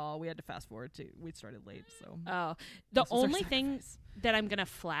watch it at all. We had to fast forward we started late. So the only thing that I'm gonna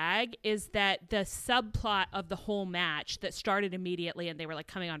flag is that the subplot of the whole match that started immediately and they were like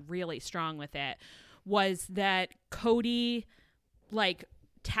coming on really strong with it was that Cody like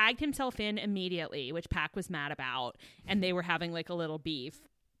tagged himself in immediately, which Pac was mad about, and they were having like a little beef.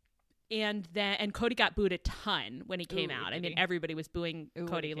 And Cody got booed a ton when he came out. I mean, everybody was booing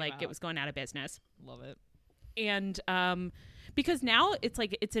Cody like it was going out of business. Love it. And because now it's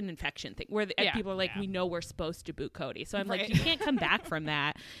like it's an infection thing where people are like, we know we're supposed to boo Cody. So I'm like, you can't come back from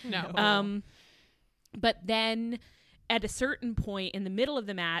that. No. But then at a certain point in the middle of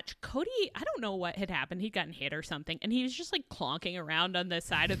the match, Cody, I don't know what had happened. He'd gotten hit or something. And he was just like clonking around on the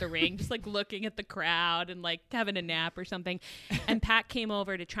side of the ring, just like looking at the crowd and like having a nap or something. And Pac came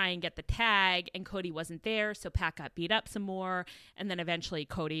over to try and get the tag and Cody wasn't there. So Pac got beat up some more. And then eventually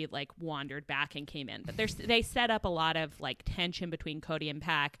Cody like wandered back and came in. But they set up a lot of like tension between Cody and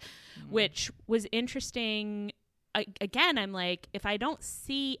Pac, which was interesting. Again, I'm like, if I don't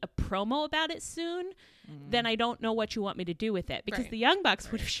see a promo about it soon, then I don't know what you want me to do with it. Because the Young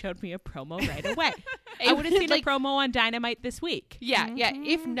Bucks would have showed me a promo right away. I would have seen a promo on Dynamite this week. Yeah, yeah.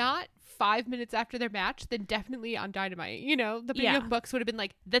 If not 5 minutes after their match, then definitely on Dynamite. You know, the Young Bucks would have been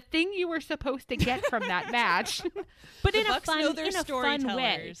like, the thing you were supposed to get from that match. But in a fun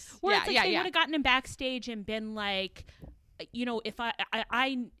way. Where they would have gotten him backstage and been like, you know, if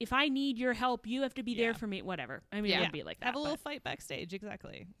I need your help, you have to be there for me. Whatever. I mean, it would be like that. Have a little fight backstage.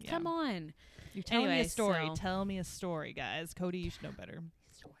 Exactly. Yeah. Come on. You're telling me a story. Tell me a story, guys. Cody, you should know better.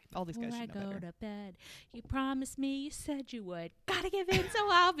 All these guys should know better. Before I go to bed, you promised me you said you would. Gotta give in so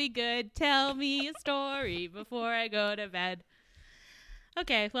I'll be good. Tell me a story before I go to bed.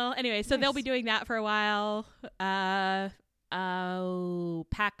 Okay. Well, anyway, so they'll be doing that for a while. Pac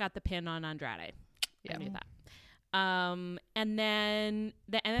got the pin on Andrade. Yeah. I knew that. And then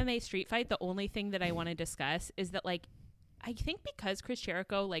the MMA street fight, the only thing that I want to discuss is that, like, I think because Chris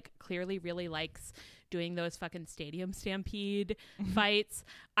Jericho, like, clearly really likes doing those fucking stadium stampede fights,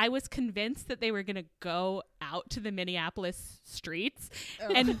 I was convinced that they were going to go out to the Minneapolis streets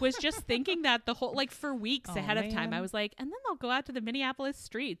and was just thinking that the whole, like, for weeks ahead of time. I was like, and then they'll go out to the Minneapolis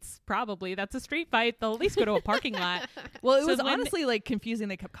streets. Probably. That's a street fight. They'll at least go to a parking lot. Well, it was honestly like confusing.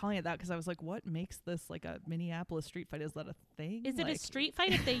 They kept calling it that because I was like, what makes this like a Minneapolis street fight? Is that a thing? Is it a street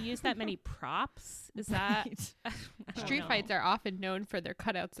fight if they use that many props? Is that street fights are often known for their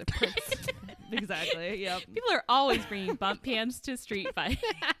cutouts of Prince. Exactly. Yep. People are always bringing bump pans to street fights.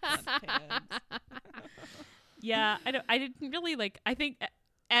 Yeah, I didn't really like. I think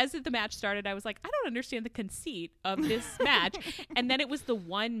as the match started, I was like, I don't understand the conceit of this match. And then it was the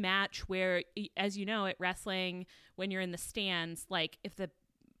one match where, as you know, at wrestling, when you're in the stands, like if the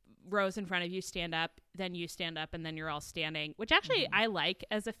rows in front of you stand up, then you stand up, and then you're all standing, which actually I like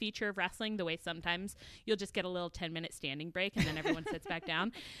as a feature of wrestling, the way sometimes you'll just get a little 10-minute standing break and then everyone sits back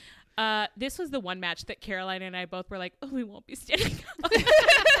down. This was the one match that Caroline and I both were like, oh, we won't be standing up.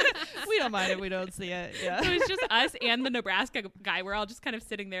 We don't mind if we don't see it. Yeah. So it was just us and the Nebraska guy. We're all just kind of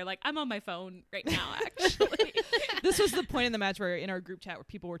sitting there like, I'm on my phone right now, actually. This was the point in the match where in our group chat where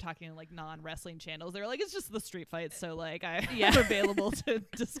people were talking in like non-wrestling channels. They were like, it's just the street fight. So like I'm available to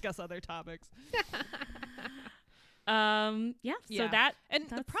discuss other topics. So that, and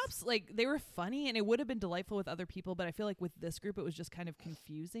the props, like, they were funny and it would have been delightful with other people, but I feel like with this group it was just kind of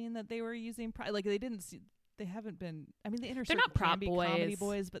confusing that they were using like they haven't been, I mean, the inner they're not prop boys, comedy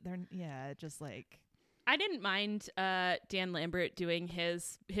boys, but they're just like, I didn't mind Dan Lambert doing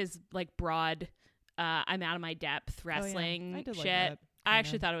his like broad I'm out of my depth wrestling shit. Like I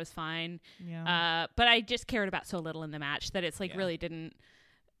actually thought it was fine. But I just cared about so little in the match that it's like really didn't.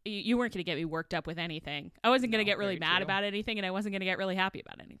 You weren't going to get me worked up with anything. I wasn't going to get really mad about anything, and I wasn't going to get really happy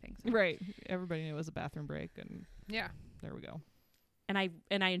about anything. So. Right. Everybody knew it was a bathroom break, and there we go. And I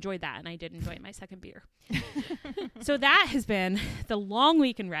enjoyed that, and I did enjoy my second beer. So that has been the long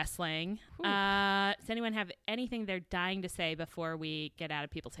week in wrestling. Does anyone have anything they're dying to say before we get out of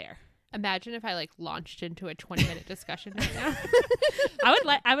people's hair? Imagine if I like launched into a 20-minute discussion right now.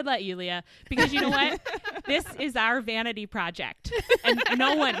 I would let you, Leah, because you know what? This is our vanity project, and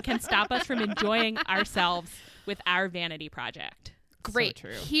no one can stop us from enjoying ourselves with our vanity project. Great. So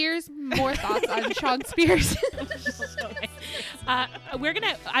true. Here's more thoughts on Sean Spears. I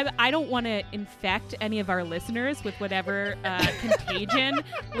don't want to infect any of our listeners with whatever contagion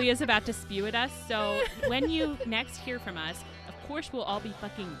Leah's about to spew at us. So when you next hear from us, of course we'll all be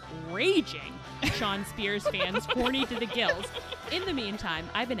fucking raging Sean Spears fans, horny to the gills. In the meantime,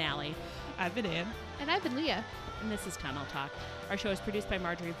 I've been Allie. I've been Ann. And I've been Leah. And this is Tunnel Talk. Our show is produced by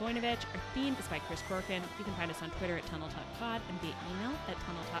Marjorie Voinovich. Our theme is by Chris Corkin. You can find us on Twitter at Tunnel Talk Pod and via email at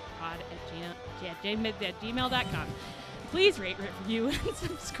tunneltalkpod@gmail.com. Please rate, review, and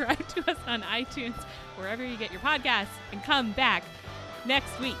subscribe to us on iTunes, wherever you get your podcasts, and come back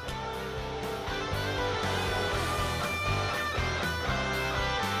next week.